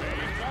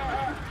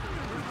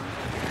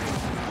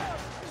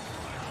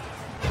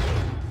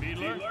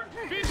 Fiedler.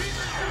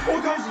 Oh,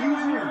 guys,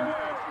 use him.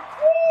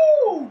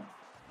 Woo!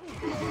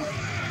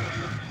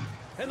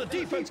 And the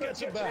defense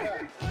gets it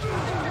back.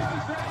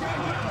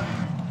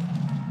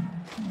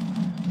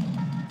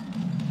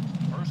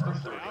 First and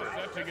 30. Now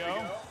set to go.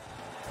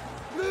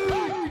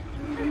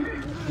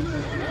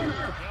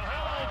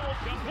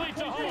 Complete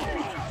to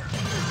home.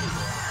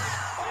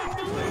 Back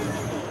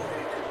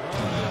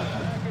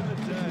in the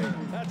day,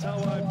 that's how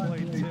I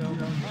played, Tim.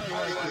 I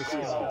like this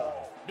guy.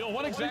 Bill,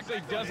 what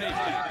exactly does a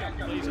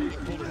backup laser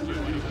puller do?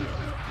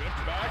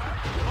 Ripped back.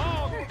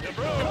 Oh, the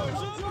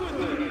Bruce.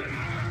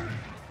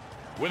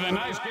 With a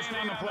nice gain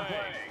on the play.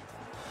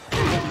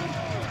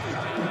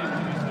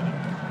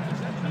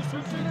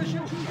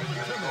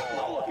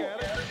 Look at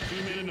it. 2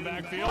 men in the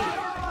backfield.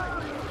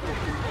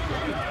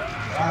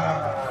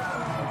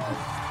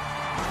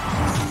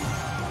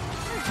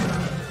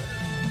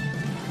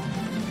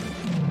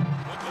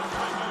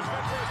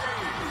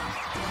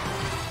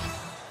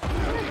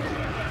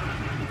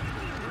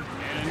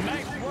 And a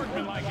nice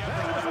workmanlike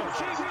effort.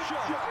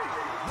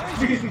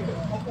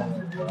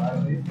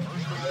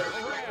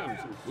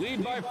 Rams lead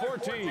by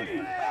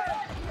 14.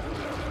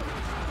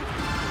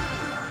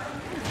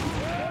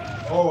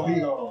 Oh, he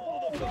goes.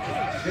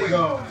 He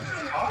goes.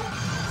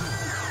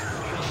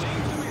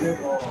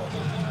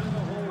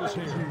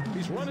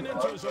 He's running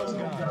into his own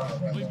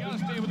guy. We've got to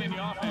stay within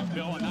the offense,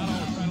 Bill, and not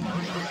always try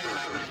to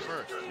learn the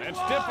first. That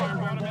stiff arm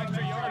brought him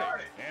extra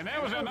yardage. And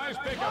that was a nice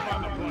pickup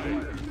on the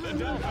play. The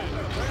Dolphins.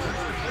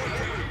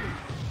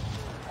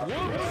 I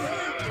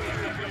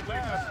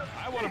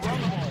would have run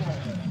the ball.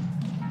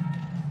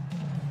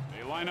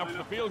 They line up for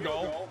the field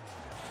goal.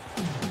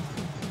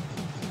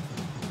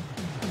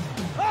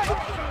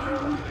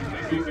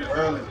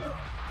 Early.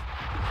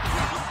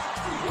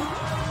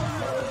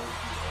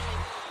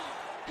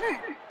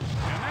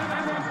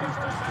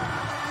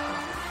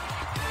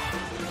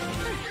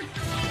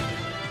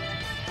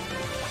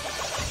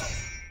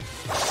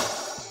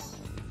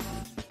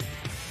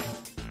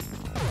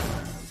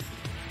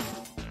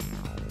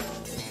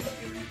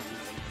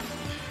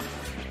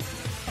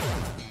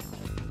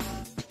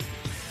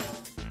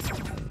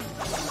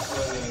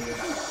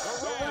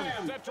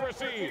 to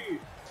receive.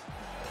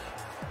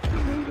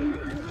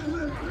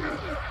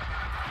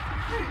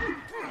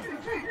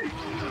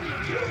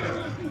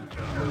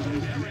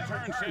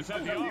 Return sets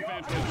up the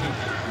offense.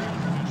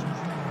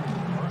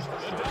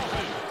 The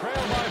Dolphins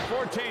trail by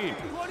 14.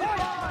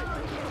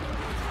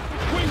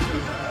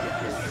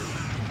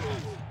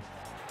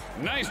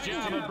 Nice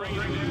job of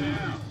bringing him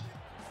down.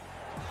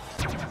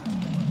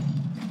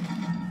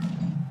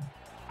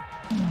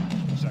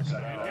 Second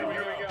down. Here we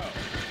go.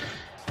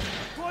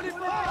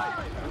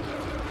 25.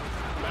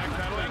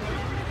 Backpedaling.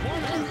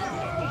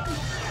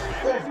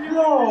 Let's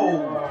go!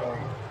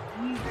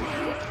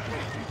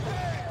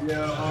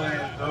 Yeah,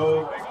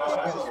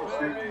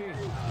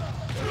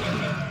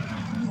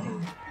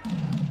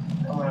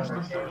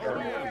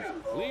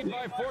 Lead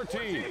by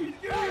 14.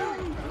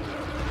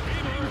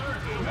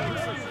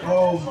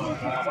 Oh my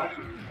God.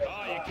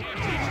 Oh, you can't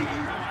teach him.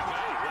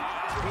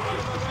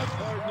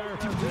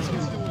 This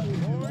is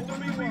born to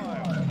be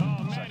wild. Oh,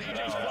 man, he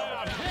just flat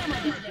out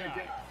hammered that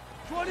guy.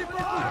 25.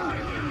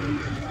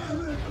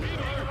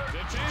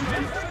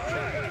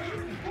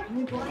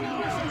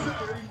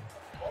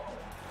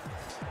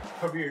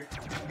 Come here.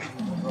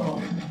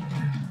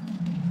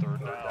 Third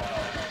down.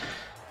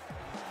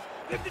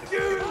 52.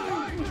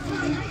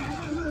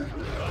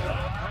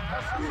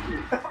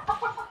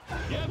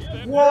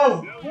 Whoa!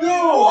 No!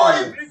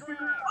 What?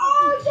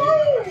 Oh, no!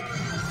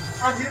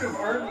 I hit him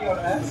early on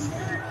S.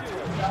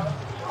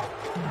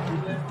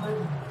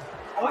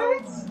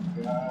 What?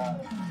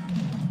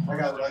 I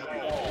got lucky.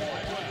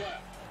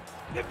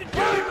 52.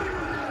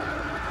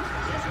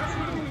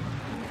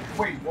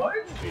 Wait, what?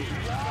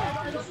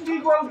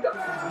 Negro.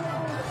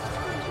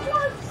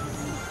 What?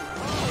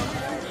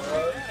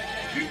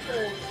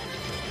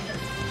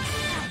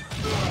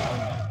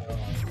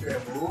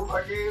 That move I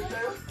gave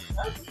them?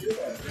 That's good.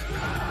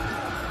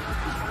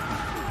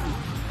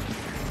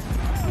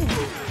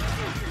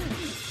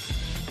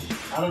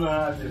 I don't know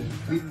how to do it.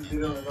 We can do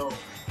it on his own.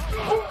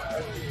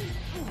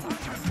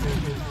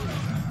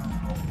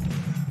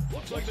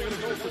 Looks like they're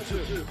going to go for 2.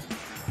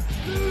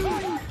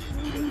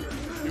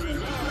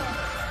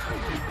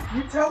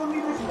 You telling me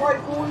this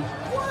white boy?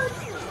 What?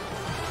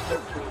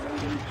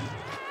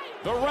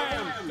 The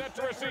Rams set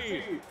to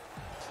receive.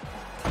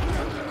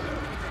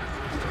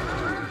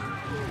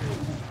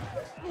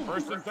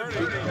 First and 30.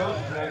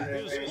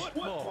 Is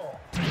football.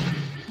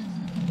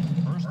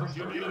 First and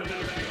 30.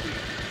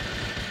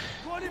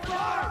 25.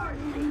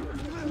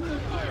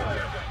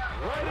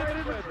 Right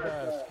into the red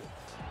basket.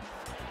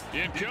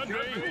 It could be.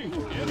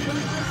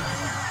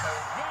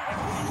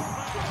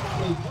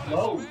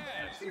 Low.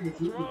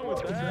 What's wrong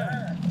with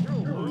that? You're a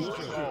loser.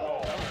 I'm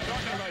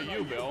talking about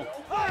you, Bill.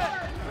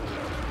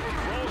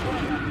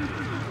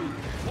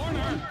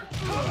 Warner.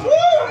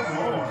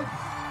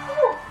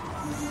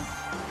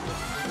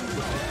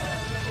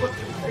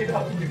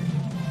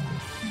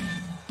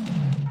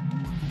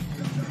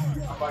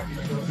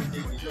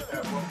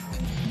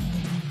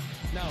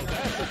 Now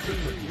that's a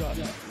team of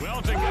guts.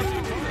 Welton gets it.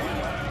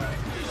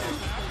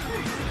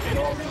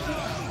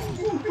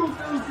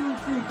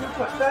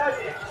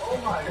 Pathetic. Oh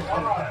my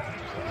God.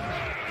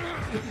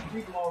 This is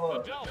people all The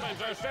up.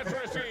 Dolphins are set to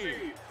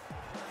receive.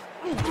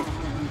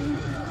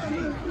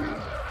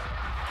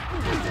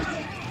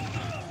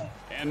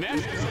 And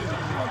next is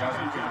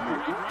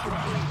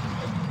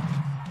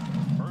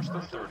first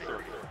and 30.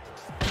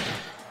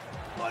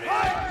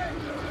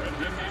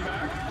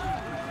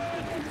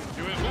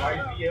 To his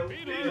left.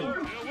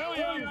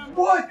 Williams.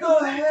 What the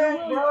heck,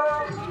 bro?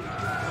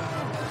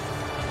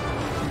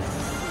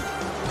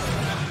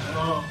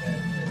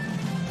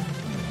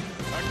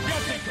 A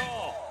guilty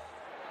call.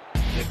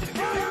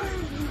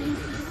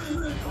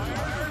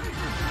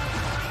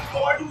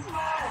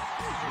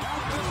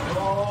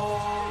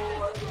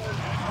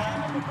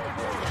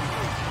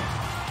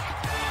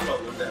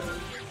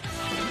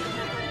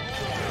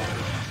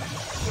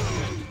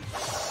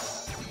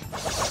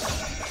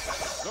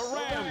 The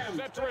Rams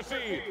set to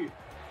receive.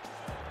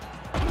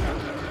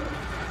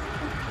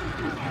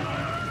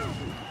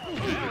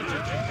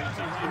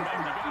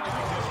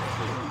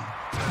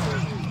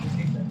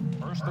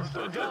 First and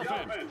the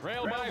Dolphins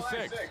trail by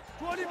 6.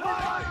 25.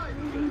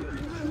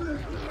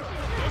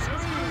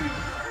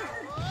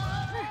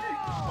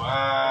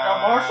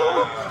 Wow.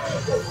 Marshall?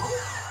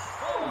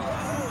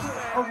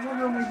 I was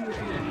wondering when he was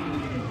here.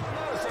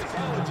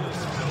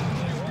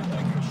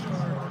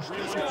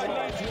 This guy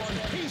needs one.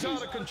 He's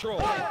out of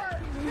control.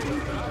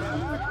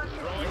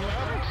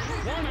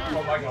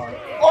 Oh my God.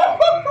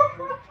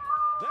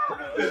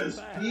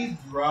 He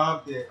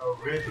dropped it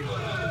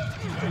originally.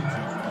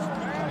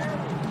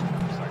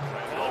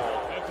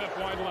 That's up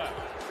wide left.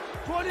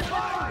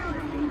 25. To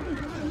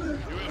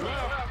his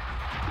left.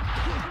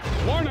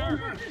 Warner.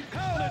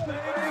 Count it,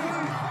 baby.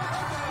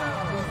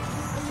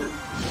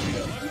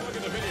 Let's look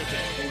at the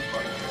videotape.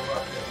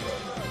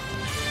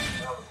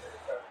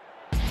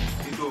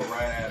 He threw it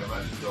right at him. I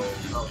just go.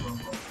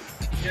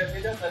 Yeah, he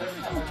does that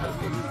every time I touch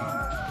it.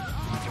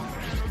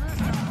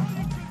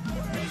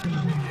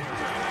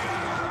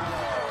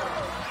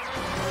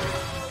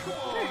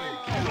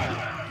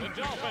 The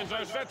Dolphins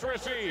are set to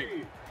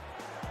receive.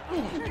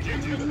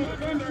 Jigs to the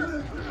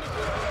defender.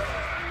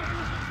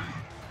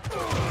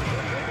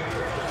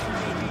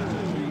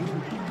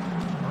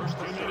 First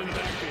and 10 in the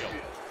backfield.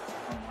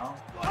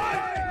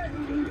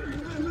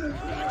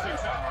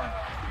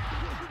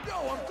 No,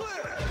 I'm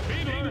clear.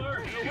 Fiedler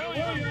to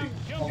Williams.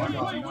 Oh my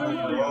God.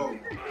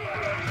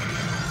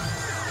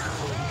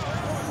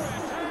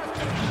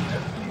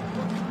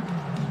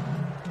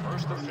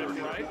 First and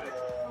 10, right?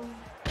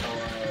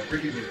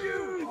 Ricky.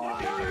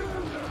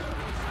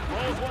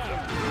 Rolls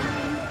left.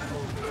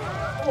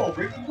 Oh,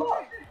 Ricky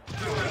Clark.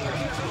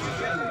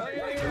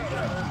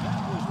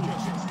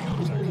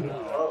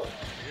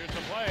 Here's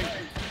the play.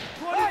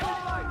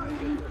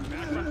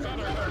 Back from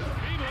center.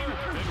 Fiedler.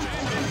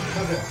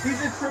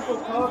 He's a triple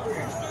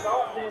coverage.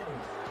 Stop him.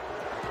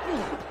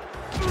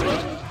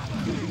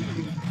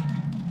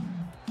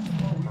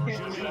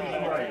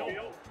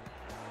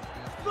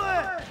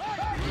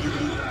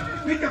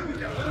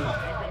 Incomplete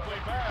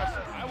pass.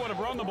 I would have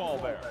run the ball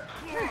there.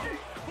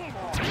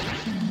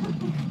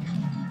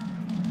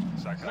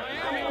 Second.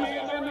 Miami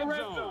in the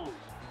red zone.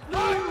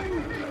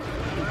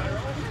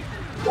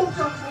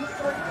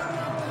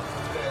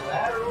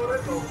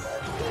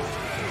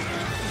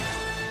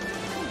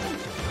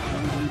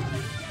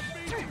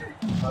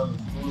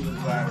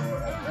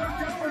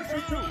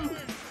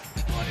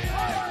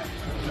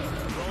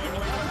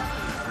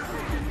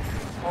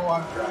 Oh,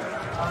 I'm trying.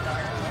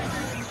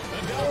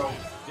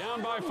 Down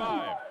by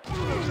 5.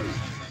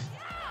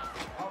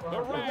 The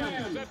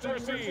Rams set to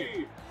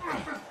receive.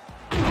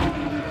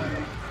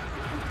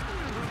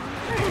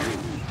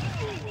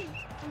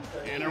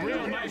 And a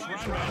real nice run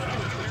by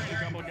them, clearing a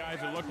couple of guys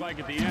that look like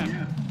at the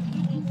end.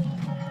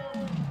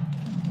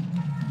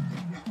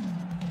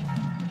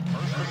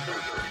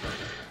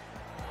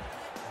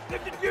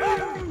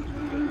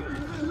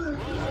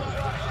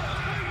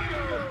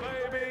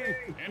 Baby,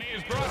 and he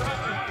is brought down.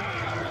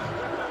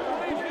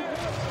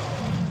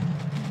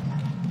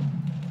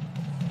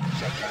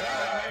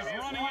 He's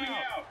running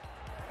out.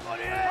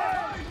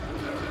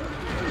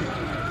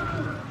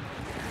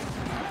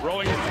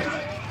 Rolling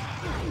right.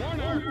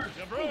 Warner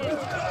to Bruce.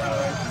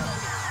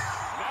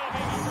 That'll be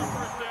another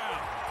first down.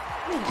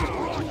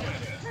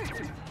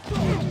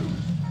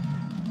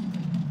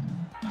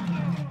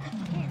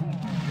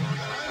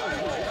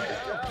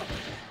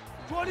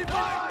 25.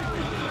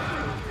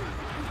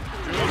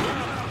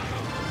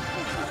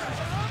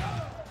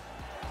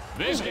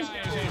 This guy is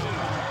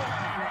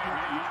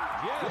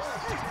yes.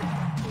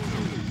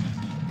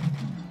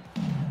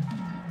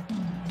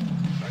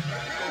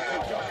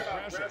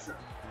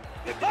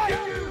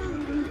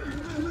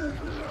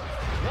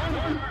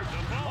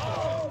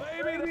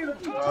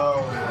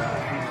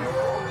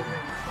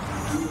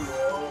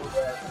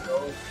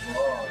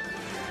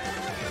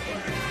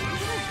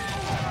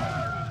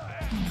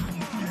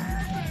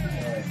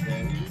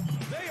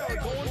 They are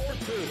going for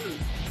 2.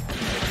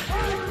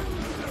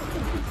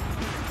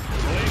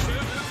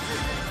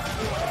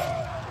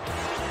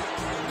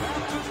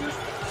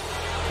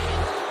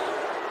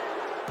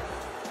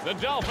 The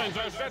Dolphins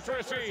are set to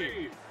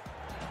receive.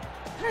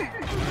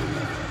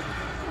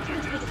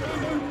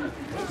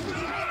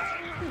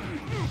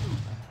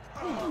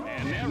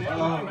 And they're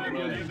running back in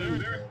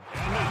there.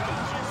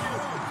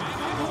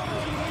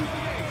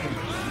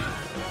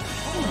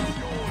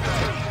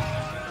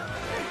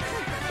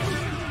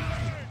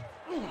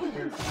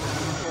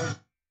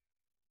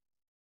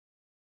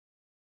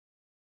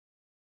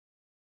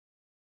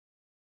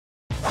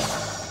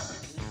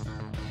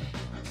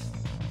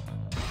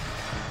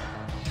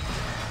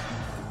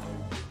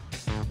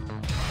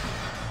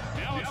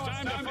 Now it's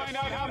time to find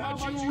out how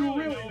much you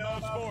really know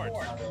about sports.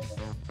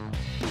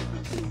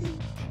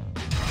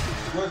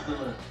 What's the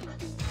list?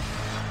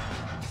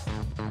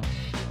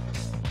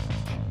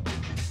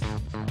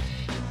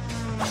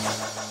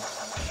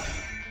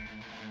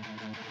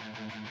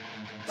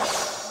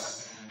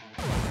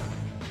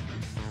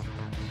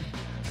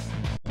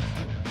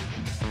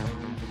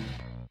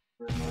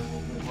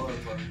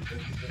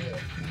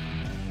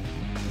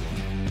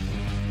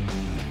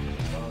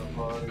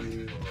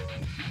 Party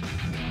or